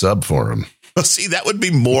Commander to sub for him. Well, see, that would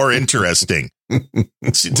be more interesting.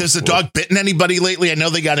 Does the dog bitten anybody lately? I know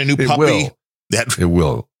they got a new puppy. It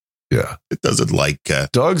will. Yeah. It doesn't like.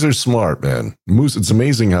 Dogs are smart, man. Moose. It's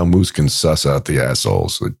amazing how Moose can suss out the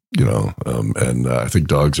assholes, and I think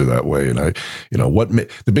dogs are that way. And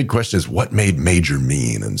the big question is what made Major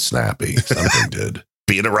mean and snappy? Something did.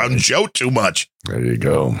 Being around Joe too much. There you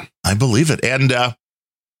go. I believe it. And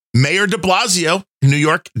Mayor de Blasio in New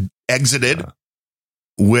York exited,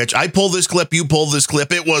 which I pull this clip, you pull this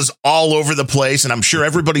clip. It was all over the place. And I'm sure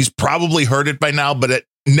everybody's probably heard it by now, but it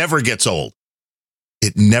never gets old.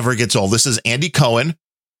 It never gets old. This is Andy Cohen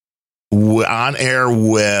on air on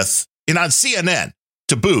CNN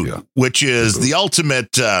to boot, which is the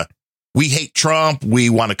ultimate. We hate Trump. We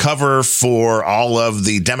want to cover for all of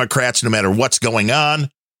the Democrats, no matter what's going on.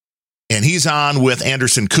 And he's on with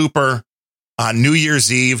Anderson Cooper on New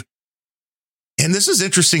Year's Eve. And this is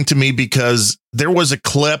interesting to me because there was a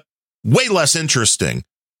clip, way less interesting,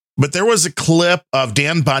 but there was a clip of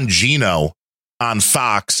Dan Bongino on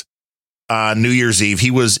Fox on New Year's Eve. He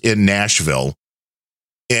was in Nashville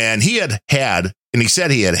and he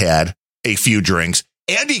said he had a few drinks.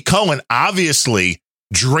 Andy Cohen, obviously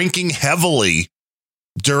drinking heavily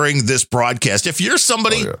during this broadcast. If you're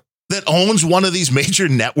somebody that owns one of these major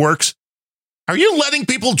networks, are you letting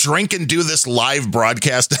people drink and do this live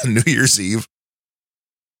broadcast on New Year's Eve?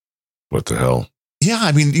 What the hell? Yeah,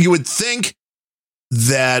 I mean, you would think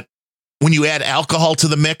that when you add alcohol to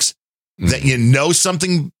the mix, that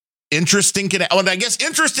something interesting can happen. And I guess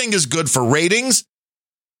interesting is good for ratings,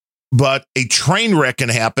 but a train wreck can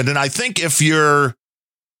happen. And I think if you're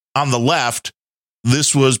on the left,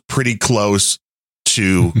 this was pretty close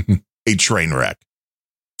to a train wreck.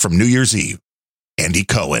 From New Year's Eve, Andy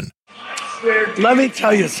Cohen. Let me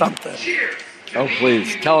tell you something. Oh,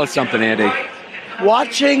 please. Tell us something, Andy.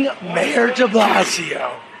 Watching Mayor de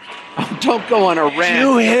Blasio. Oh, don't go on a rant.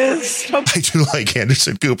 I do like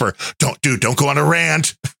Anderson Cooper. Don't go on a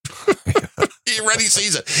rant. He already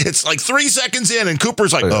sees it. It's like 3 seconds in, and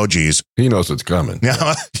Cooper's like, oh, geez. He knows it's coming.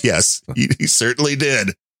 Yes, he certainly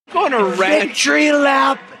did. Go on a rant. Victory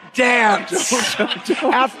lap dance.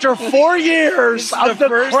 After 4 years of the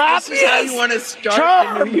crappiest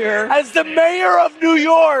term as the mayor of New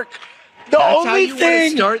York, the only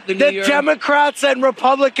thing that Democrats and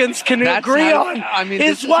Republicans can agree on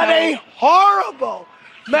is what a horrible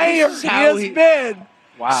mayor he has been.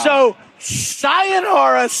 Wow. So,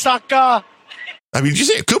 sayonara, sucker. I mean, you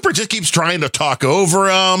see, Cooper just keeps trying to talk over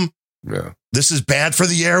him. Yeah. This is bad for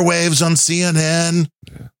the airwaves on CNN.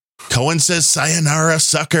 Yeah. Cohen says, sayonara,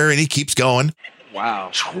 sucker, and he keeps going.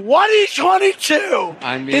 Wow. 2022.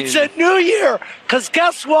 It's a new year. Because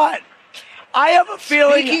guess what? I have a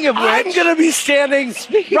feeling I'm going to be standing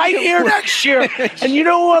right here next year. And you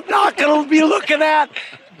know what I'm not going to be looking at?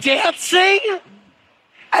 Dancing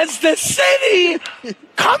as the city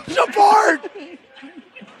comes apart.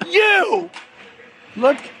 You.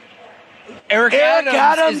 Eric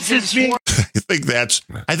Adams is being.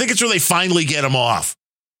 I think it's where they finally get him off.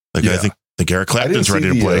 Like, I think Eric Clapton's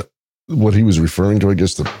ready to play. What he was referring to, I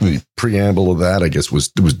guess, the preamble of that, I guess, was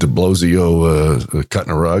de Blasio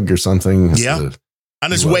cutting a rug or something. Yeah.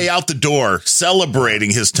 On his way out the door,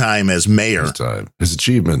 celebrating his time as mayor. His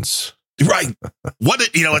achievements. Right.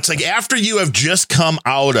 It's like after you have just come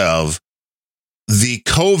out of the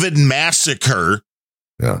COVID massacre,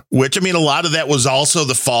 which, I mean, a lot of that was also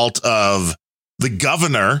the fault of the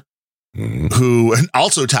governor, who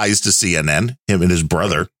also ties to CNN, him and his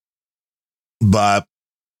brother. But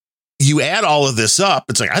you add all of this up,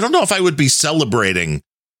 it's like, I don't know if I would be celebrating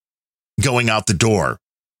going out the door.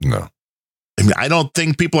 No. I mean, I don't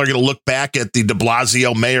think people are going to look back at the de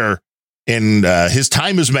Blasio mayor in his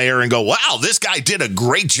time as mayor and go, wow, this guy did a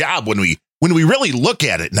great job when we really look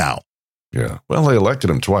at it now. Yeah. Well, they elected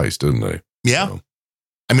him twice, didn't they? Yeah. So.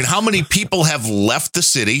 I mean, how many people have left the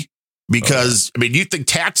city because, I mean, you think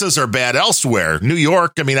taxes are bad elsewhere? New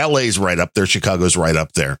York, I mean, LA's right up there. Chicago's right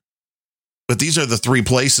up there. But these are the three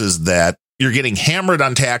places that you're getting hammered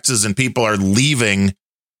on taxes and people are leaving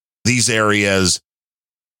these areas.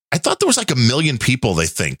 I thought there was like 1 million people, they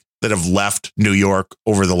think, that have left New York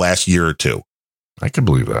over the last year or two. I could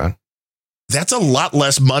believe that. That's a lot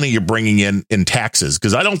less money you're bringing in taxes,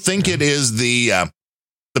 because I don't think it is the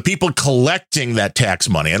people collecting that tax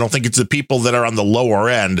money. I don't think it's the people that are on the lower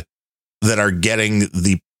end that are getting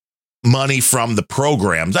the money from the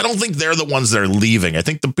programs. I don't think they're the ones that are leaving. I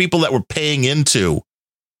think the people that were paying into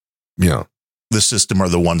the system are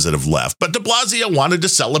the ones that have left. But de Blasio wanted to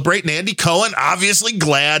celebrate, and Andy Cohen obviously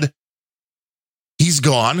glad he's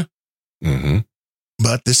gone. Mm-hmm.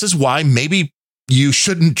 But this is why maybe you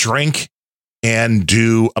shouldn't drink and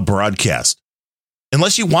do a broadcast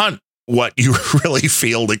unless you want what you really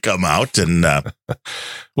feel to come out. And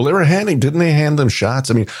well, didn't they hand them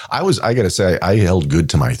shots? I mean, I got to say, I held good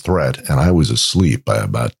to my threat, and I was asleep by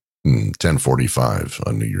about 10:45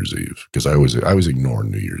 on New Year's Eve, because I was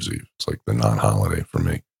ignoring New Year's Eve. It's like the non-holiday for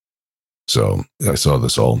me. So I saw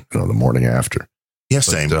this all, the morning after. Yeah,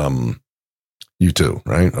 same. You too,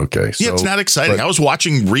 right? Okay. Yeah, it's not exciting. I was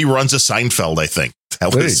watching reruns of Seinfeld, I think.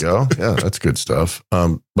 There you go. Yeah, that's good stuff.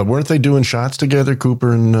 But weren't they doing shots together,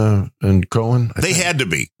 Cooper and Cohen? They had to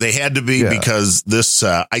be. They had to be, because this,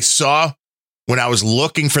 I saw when I was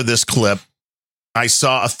looking for this clip, I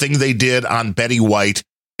saw a thing they did on Betty White,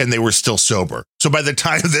 and they were still sober. So by the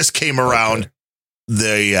time this came around,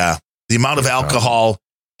 the amount of alcohol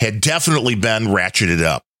had definitely been ratcheted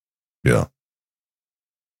up. Yeah.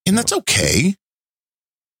 And that's okay.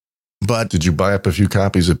 But did you buy up a few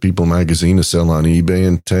copies of People magazine to sell on eBay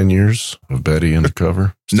in 10 years of Betty in the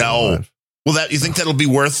cover? No. Alive? Well, you think that'll be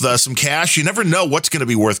worth some cash? You never know what's going to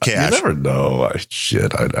be worth cash. You never know.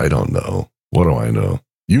 I don't know. What do I know?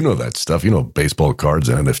 You know that stuff. You know baseball cards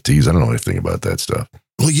and NFTs. I don't know anything about that stuff.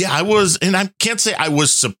 Well, yeah, I was, and I can't say I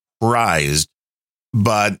was surprised,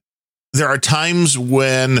 but there are times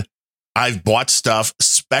when I've bought stuff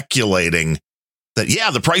speculating that,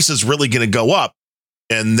 the price is really going to go up.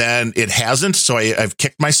 And then it hasn't. So I've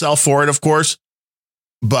kicked myself for it, of course.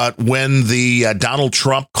 But when the Donald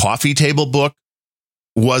Trump coffee table book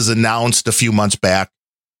was announced a few months back,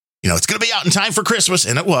 it's going to be out in time for Christmas.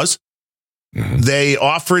 And it was. Mm-hmm. They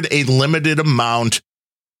offered a limited amount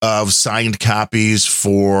of signed copies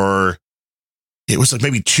for, it was like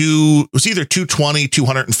maybe it was either $220,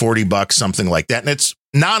 $240, something like that. And it's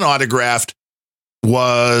non-autographed,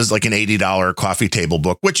 was like an $80 coffee table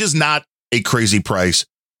book, which is not a crazy price.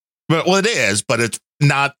 Well, it is, but it's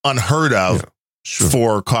not unheard of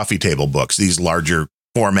for coffee table books, these larger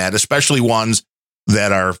format, especially ones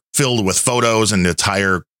that are filled with photos and it's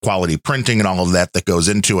higher quality printing and all of that goes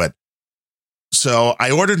into it. So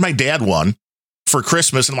I ordered my dad one for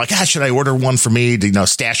Christmas, and I'm like, should I order one for me to,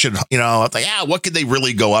 stash it? I was like, what could they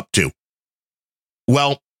really go up to?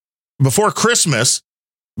 Well, before Christmas,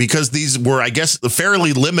 because these were, I guess,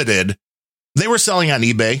 fairly limited, they were selling on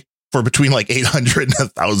eBay for between like $800 and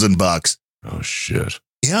 $1,000. Oh, shit.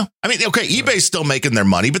 Yeah. I mean, okay, eBay's still making their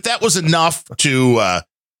money, but that was enough to,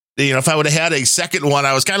 if I would have had a second one,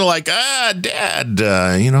 I was kind of like, Dad,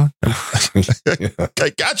 I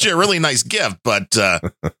got you a really nice gift, but,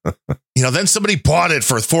 then somebody bought it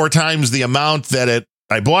for 4 times the amount that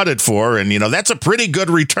I bought it for. And, that's a pretty good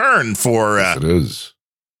return for yes, it is.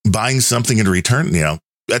 Buying something in return.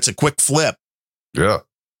 That's a quick flip. Yeah.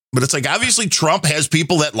 But it's like, obviously Trump has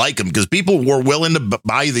people that like him, because people were willing to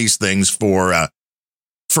buy these things for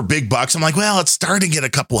big bucks. I'm like, well, it's starting at a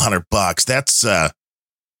couple $100. That's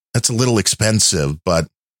a little expensive, but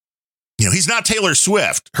he's not Taylor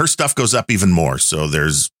Swift. Her stuff goes up even more. So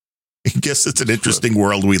I guess it's an interesting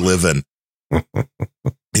world we live in.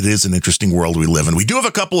 It is an interesting world we live in. We do have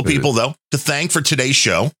a couple of people, though, to thank for today's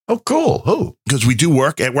show. Oh, cool. Who? Because we do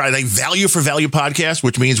work at a Value for Value podcast,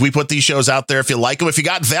 which means we put these shows out there. If you like them, if you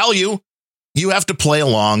got value, you have to play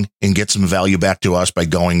along and get some value back to us by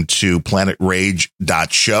going to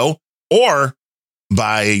planetrage.show or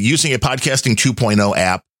by using a Podcasting 2.0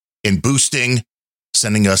 app and boosting,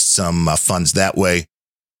 sending us some funds that way.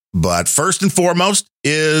 But first and foremost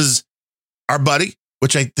is our buddy,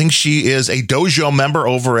 which I think she is a Dojo member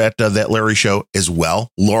over at That Larry Show as well,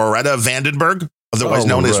 Loretta Vandenberg, otherwise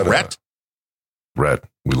known as Rhett. Rhett.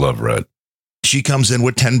 We love Rhett. She comes in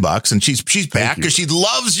with $10 and she's back because she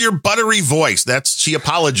loves your buttery voice. She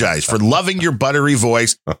apologized for loving your buttery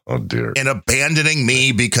voice. Oh, dear. And abandoning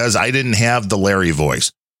me because I didn't have the Larry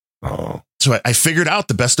voice. Oh. So I figured out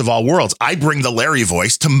the best of all worlds. I bring the Larry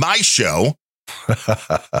voice to my show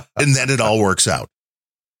and then it all works out.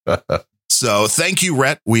 So thank you,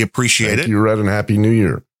 Rhett. We appreciate it. Thank you, Rhett, and Happy New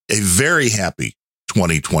Year. A very happy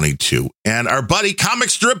 2022. And our buddy, comic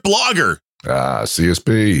strip blogger.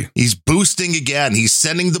 CSB. He's boosting again. He's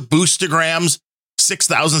sending the boostergrams,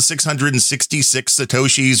 6,666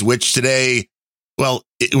 Satoshis, which today, well,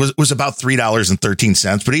 it was about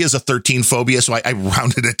 $3.13, but he has a 13 phobia, so I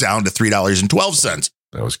rounded it down to $3.12.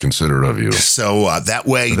 That was considerate of you. So that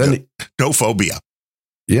way, no phobia.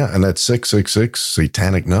 Yeah, and that 666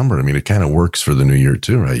 satanic number, I mean, it kind of works for the new year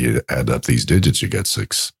too, right? You add up these digits, you get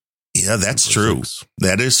 6. Yeah, that's true. 6.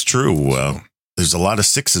 That is true. There's a lot of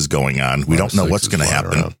 6s going on. We don't know what's going to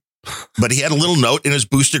happen. But he had a little note in his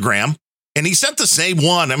boostergram, and he sent the same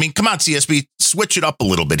one. I mean, come on, CSB, switch it up a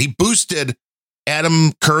little bit. He boosted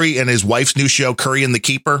Adam Curry and his wife's new show, Curry and the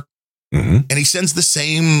Keeper. Mm-hmm. And he sends the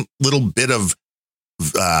same little bit of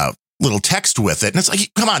little text with it. And it's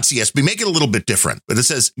like, come on, CSB, make it a little bit different. But it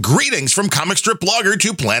says, greetings from comic strip blogger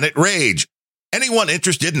to Planet Rage. Anyone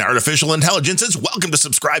interested in artificial intelligence is welcome to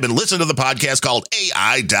subscribe and listen to the podcast called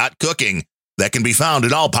AI.Cooking. That can be found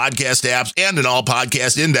in all podcast apps and in all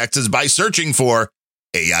podcast indexes by searching for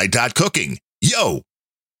AI.Cooking. Yo.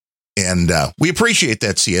 And we appreciate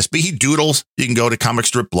that, CSB. He doodles. You can go to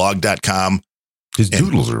comicstripblog.com. His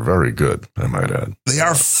doodles are very good, I might add. They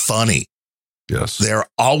are funny. Yes. They're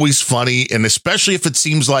always funny. And especially if it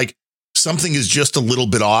seems like something is just a little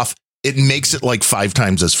bit off, it makes it like 5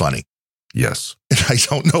 times as funny. Yes. And I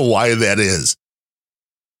don't know why that is.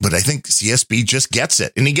 But I think CSB just gets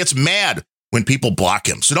it. And he gets mad when people block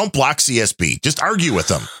him. So don't block CSB. Just argue with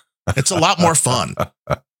him. It's a lot more fun.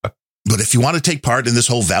 But if you want to take part in this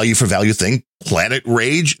whole value for value thing,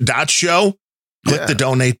 planetrage.show, click the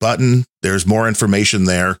donate button. There's more information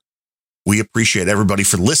there. We appreciate everybody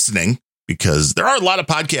for listening because there are a lot of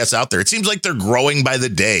podcasts out there. It seems like they're growing by the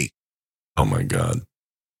day. Oh, my God.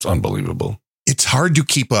 It's unbelievable. It's hard to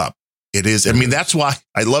keep up. It is. I mean, that's why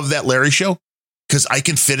I love That Larry Show, because I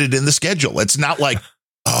can fit it in the schedule. It's not like,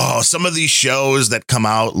 some of these shows that come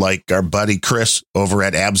out like our buddy Chris over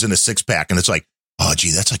at Abs in a Six Pack. And it's like, oh,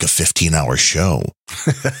 gee, that's like a 15-hour show.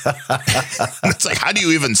 It's like, how do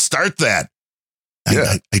you even start that?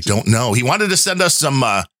 I don't know. He wanted to send us some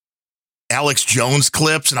Alex Jones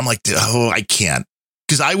clips. And I'm like, I can't.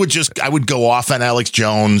 Because I would go off on Alex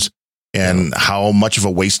Jones and how much of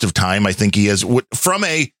a waste of time I think he is from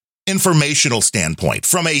a informational standpoint,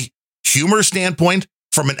 from a humor standpoint,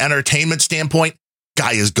 from an entertainment standpoint.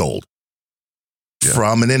 Guy is gold. Yeah.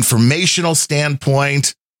 From an informational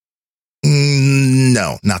standpoint,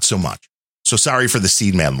 no, not so much. So sorry for the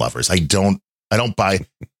Seed Man lovers. I don't buy.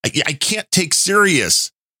 I can't take serious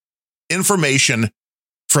information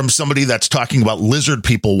from somebody that's talking about lizard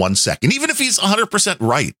people 1 second, even if he's 100%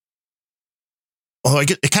 right. Although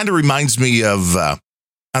it kind of reminds me of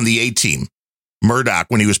on the A-Team, Murdoch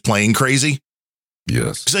when he was playing crazy.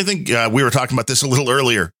 Yes, because I think we were talking about this a little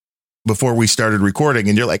earlier before we started recording,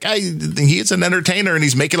 and you're like, he is an entertainer and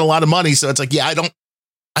he's making a lot of money. So it's like, yeah, I don't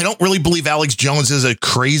really believe Alex Jones is as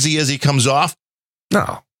crazy as he comes off.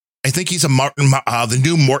 No, I think he's the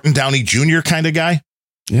new Morton Downey Jr. kind of guy.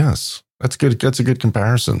 Yes, that's good. That's a good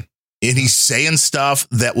comparison. And he's saying stuff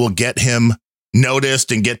that will get him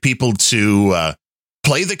noticed and get people to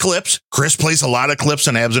play the clips. Chris plays a lot of clips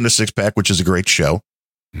on Abs in a Six Pack, which is a great show.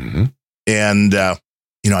 Mm-hmm. And, I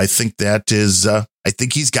think that is, I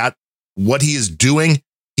think he's got what he is doing.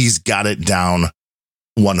 He's got it down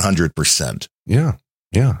 100%. Yeah.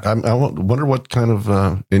 Yeah. I wonder what kind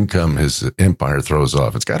of income his empire throws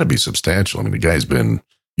off. It's got to be substantial. I mean, the guy's been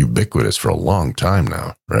ubiquitous for a long time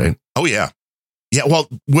now, right? Oh, yeah. Yeah. Well,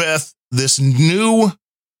 with this new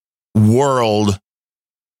world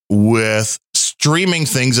with streaming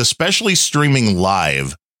things, especially streaming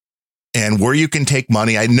live and where you can take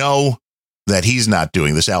money. I know that he's not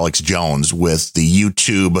doing, this Alex Jones, with the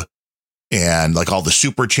YouTube and like all the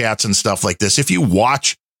super chats and stuff like this. If you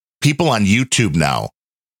watch people on YouTube now,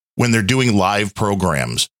 when they're doing live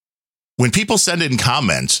programs, when people send in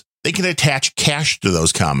comments, they can attach cash to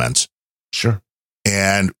those comments. Sure.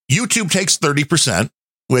 And YouTube takes 30%,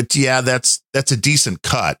 which, yeah, that's a decent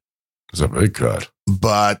cut. It's a big cut.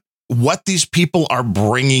 But what these people are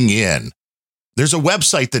bringing in, there's a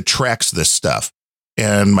website that tracks this stuff.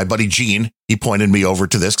 And my buddy Gene, he pointed me over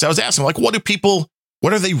to this because I was asking, like, what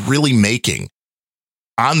are they really making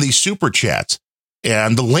on these super chats?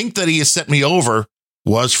 And the link that he has sent me over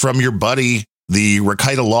was from your buddy, the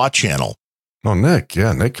Rakaita Law channel. Oh, Nick.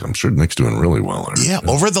 Yeah, Nick. I'm sure Nick's doing really well. Yeah,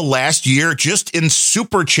 over the last year, just in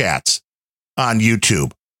super chats on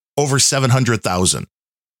YouTube, over 700,000.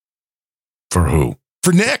 For who?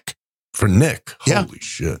 For Nick. For Nick. Yeah. Holy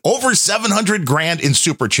shit. Over 700 grand in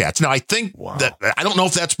super chats. Now, I think that, I don't know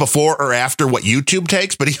if that's before or after what YouTube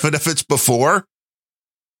takes, but even if it's before,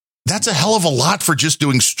 that's a hell of a lot for just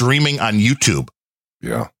doing streaming on YouTube.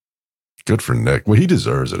 Yeah. Good for Nick. Well, he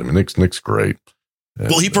deserves it. I mean, Nick's great. And,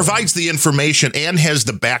 well, he provides the information and has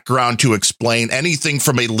the background to explain anything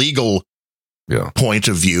from a legal point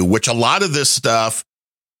of view, which a lot of this stuff,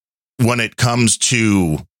 when it comes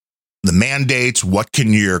to the mandates, what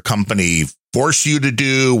can your company force you to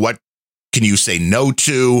do? What can you say no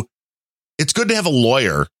to? It's good to have a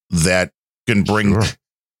lawyer that can bring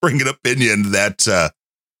an opinion that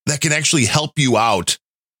can actually help you out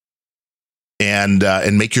and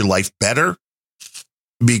make your life better,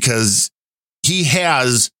 because he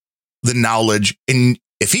has the knowledge. And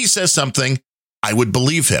if he says something, I would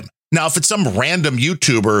believe him. Now, if it's some random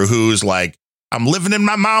YouTuber who's like, I'm living in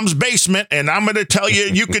my mom's basement and I'm going to tell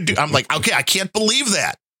you could do, I'm like, okay, I can't believe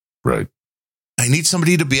that. Right. I need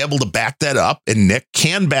somebody to be able to back that up. And Nick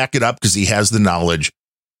can back it up because he has the knowledge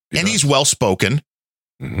and he's well-spoken.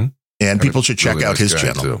 Mm-hmm. And people should check out his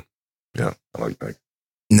channel. Too. Yeah, I like that.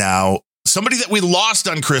 Now, somebody that we lost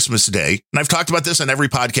on Christmas Day, and I've talked about this on every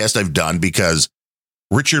podcast I've done because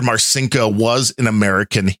Richard Marcinko was an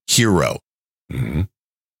American hero. Mm-hmm.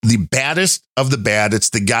 The baddest of the bad. It's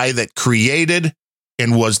the guy that created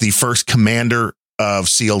and was the first commander of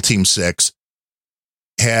SEAL Team 6.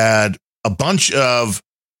 Had a bunch of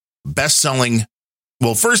best-selling.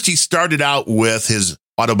 Well, first he started out with his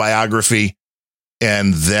autobiography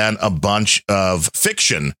and then a bunch of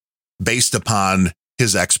fiction based upon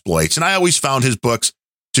his exploits. And I always found his books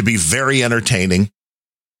to be very entertaining.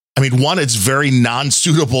 I mean, one, it's very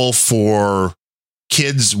non-suitable for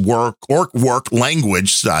kids' work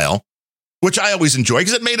language style, which I always enjoy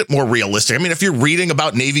because it made it more realistic. I mean, if you're reading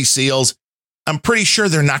about Navy SEALs, I'm pretty sure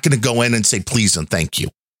they're not going to go in and say please and thank you.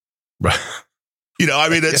 Right. You know, I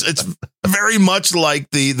mean, it's very much like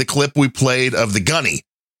the clip we played of the gunny,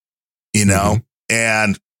 you know,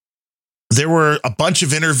 and there were a bunch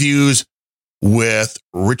of interviews with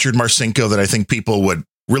Richard Marcinko that I think people would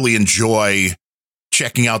really enjoy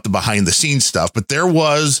checking out the behind the scenes stuff. But there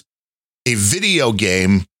was a video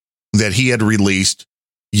game that he had released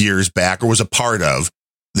years back or was a part of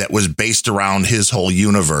that was based around his whole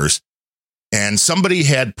universe. And somebody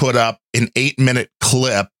had put up an 8-minute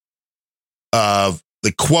clip of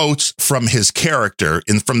the quotes from his character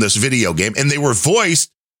from this video game. And they were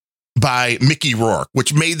voiced by Mickey Rourke,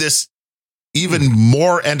 which made this even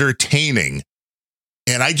more entertaining.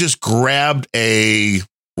 And I just grabbed a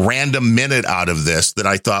random minute out of this that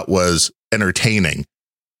I thought was entertaining.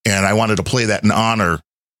 And I wanted to play that in honor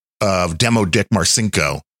of Demo Dick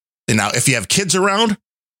Marcinko. And now, if you have kids around,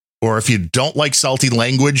 or if you don't like salty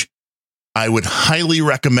language, I would highly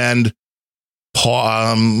recommend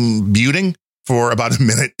muting for about 1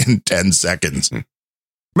 minute and 10 seconds.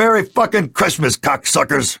 Merry fucking Christmas,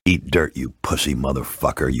 cocksuckers. Eat dirt, you pussy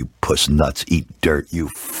motherfucker. You puss nuts. Eat dirt, you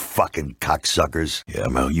fucking cocksuckers. Yeah,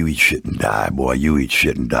 well, you eat shit and die, boy. You eat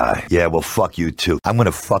shit and die. Yeah, well, fuck you too. I'm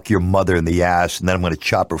gonna fuck your mother in the ass, and then I'm gonna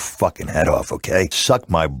chop her fucking head off, okay? Suck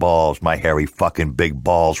my balls, my hairy fucking big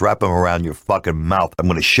balls. Wrap them around your fucking mouth. I'm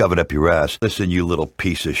gonna shove it up your ass. Listen, you little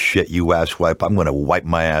piece of shit, you asswipe. I'm gonna wipe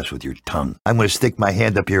my ass with your tongue. I'm gonna stick my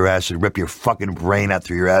hand up your ass and rip your fucking brain out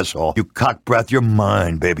through your asshole. You cock breath, you're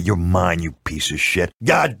mine, baby. You're mine, you piece of shit.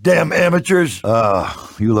 Goddamn amateurs.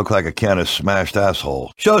 You look like a can of smashed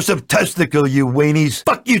asshole. Show some testicle, you weenies.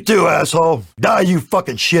 Fuck you too, asshole. Die, you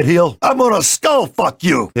fucking shitheel. I'm gonna skull fuck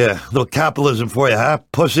you. Yeah, little capitalism for you, huh?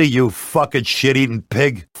 Pussy, you fucking shit-eating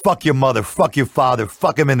pig. Fuck your mother, fuck your father,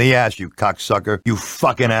 fuck him in the ass, you cocksucker. You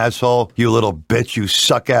fucking asshole. You little bitch, you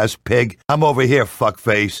suck-ass pig. I'm over here,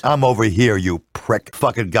 fuckface. I'm over here, you prick.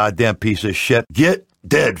 Fucking goddamn piece of shit. Get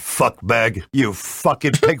Dead, fuckbag. You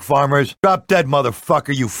fucking pig farmers. Drop dead,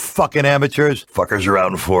 motherfucker, you fucking amateurs. Fuckers are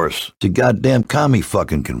out in force. It's a goddamn commie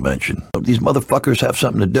fucking convention. Don't these motherfuckers have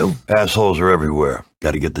something to do? Assholes are everywhere.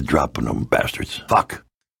 Gotta get the drop on them bastards. Fuck.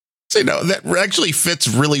 So, that actually fits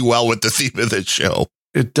really well with the theme of this show.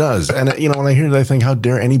 It does. And, when I hear that, I think, how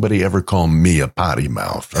dare anybody ever call me a potty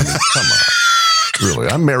mouth? I mean, come on. Really,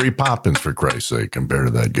 I'm Mary Poppins, for Christ's sake, compared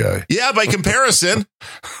to that guy. Yeah, by comparison.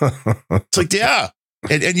 It's like, yeah.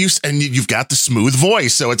 And you've got the smooth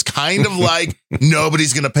voice. So it's kind of like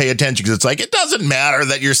nobody's going to pay attention because it's like, it doesn't matter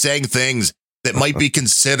that you're saying things that might be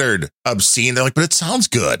considered obscene. They're like, but it sounds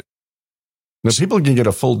good. Now, people can get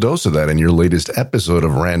a full dose of that in your latest episode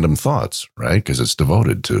of Random Thoughts, right? Because it's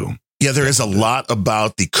devoted to. Yeah, there is a lot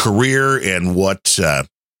about the career and what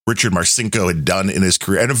Richard Marcinko had done in his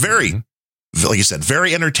career. And a very, like you said,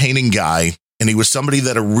 very entertaining guy. And he was somebody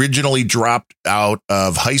that originally dropped out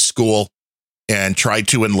of high school and tried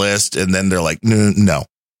to enlist. And then they're like, no.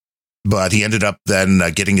 But he ended up then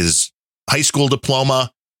getting his high school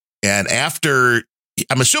diploma. And after,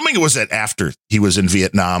 I'm assuming it was after he was in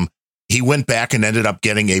Vietnam, he went back and ended up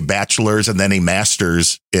getting a bachelor's and then a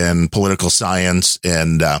master's in political science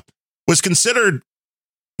and was considered,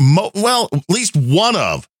 at least one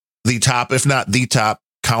of the top, if not the top,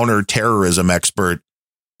 counterterrorism expert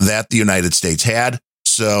that the United States had.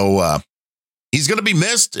 So he's going to be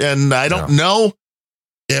missed. And I don't know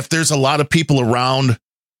if there's a lot of people around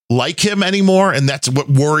like him anymore. And that's what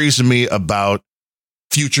worries me about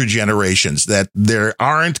future generations, that there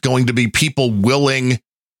aren't going to be people willing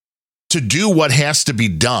to do what has to be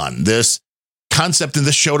done. This concept, and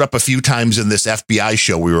this showed up a few times in this FBI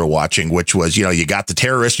show we were watching, which was, you got the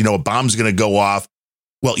terrorist, a bomb's going to go off.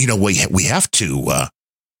 Well, we have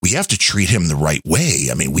to treat him the right way.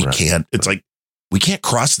 I mean, we can't, it's like, we can't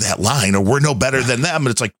cross that line or we're no better than them.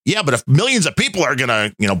 And it's like, yeah, but if millions of people are going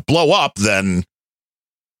to, blow up, then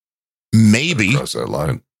maybe cross that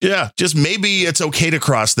line. Yeah. Just maybe it's okay to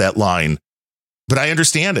cross that line, but I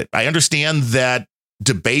understand it. I understand that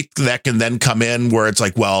debate that can then come in where it's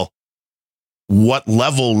like, well, what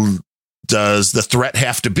level does the threat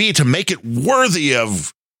have to be to make it worthy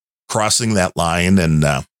of crossing that line? And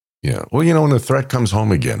yeah, well, when the threat comes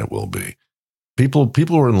home again, it will be. People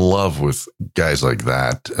were in love with guys like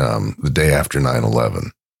that the day after 9/11.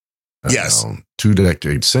 Yes. 2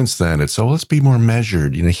 decades since then, it's, let's be more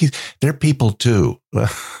measured. They're people too.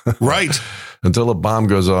 Right. Until a bomb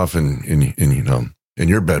goes off in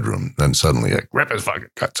your bedroom, then suddenly rip his fucking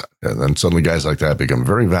guts out. And then suddenly guys like that become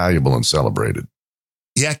very valuable and celebrated.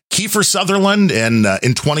 Yeah. Kiefer Sutherland and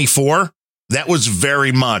in 24, that was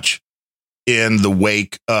very much in the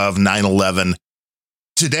wake of 9/11.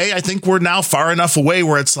 Today, I think we're now far enough away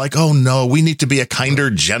where it's like, oh no, we need to be a kinder,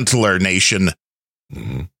 gentler nation.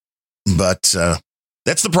 Mm-hmm. But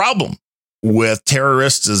that's the problem with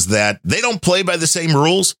terrorists, is that they don't play by the same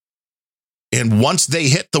rules. And once they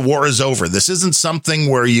hit, the war is over. This isn't something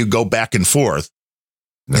where you go back and forth.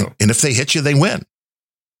 No. And if they hit you, they win.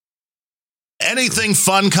 Anything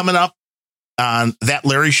fun coming up on That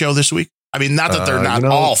Larry Show this week? I mean, not that they're not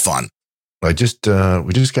all fun. We just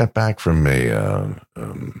got back from a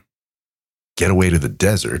getaway to the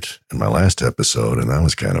desert in my last episode, and that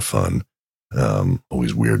was kind of fun.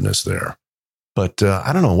 Always weirdness there. But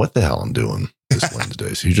I don't know what the hell I'm doing this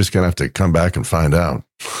Wednesday. So you're just going to have to come back and find out.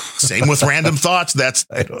 Same with Random Thoughts. That's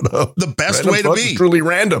I don't know. The best random way to be. Is truly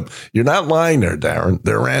random. You're not lying there, Darren.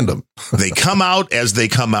 They're random. They come out as they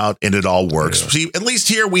come out, and it all works. Yeah. See, at least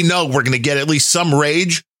here we know we're going to get at least some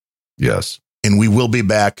rage. Yes. And we will be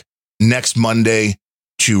back next Monday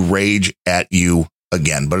to rage at you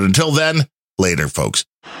again. But until then, later, folks.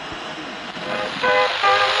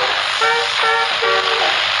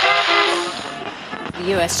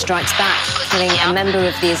 The US strikes back, killing a member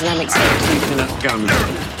of the Islamic State.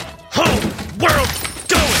 Whole world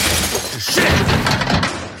going to shit!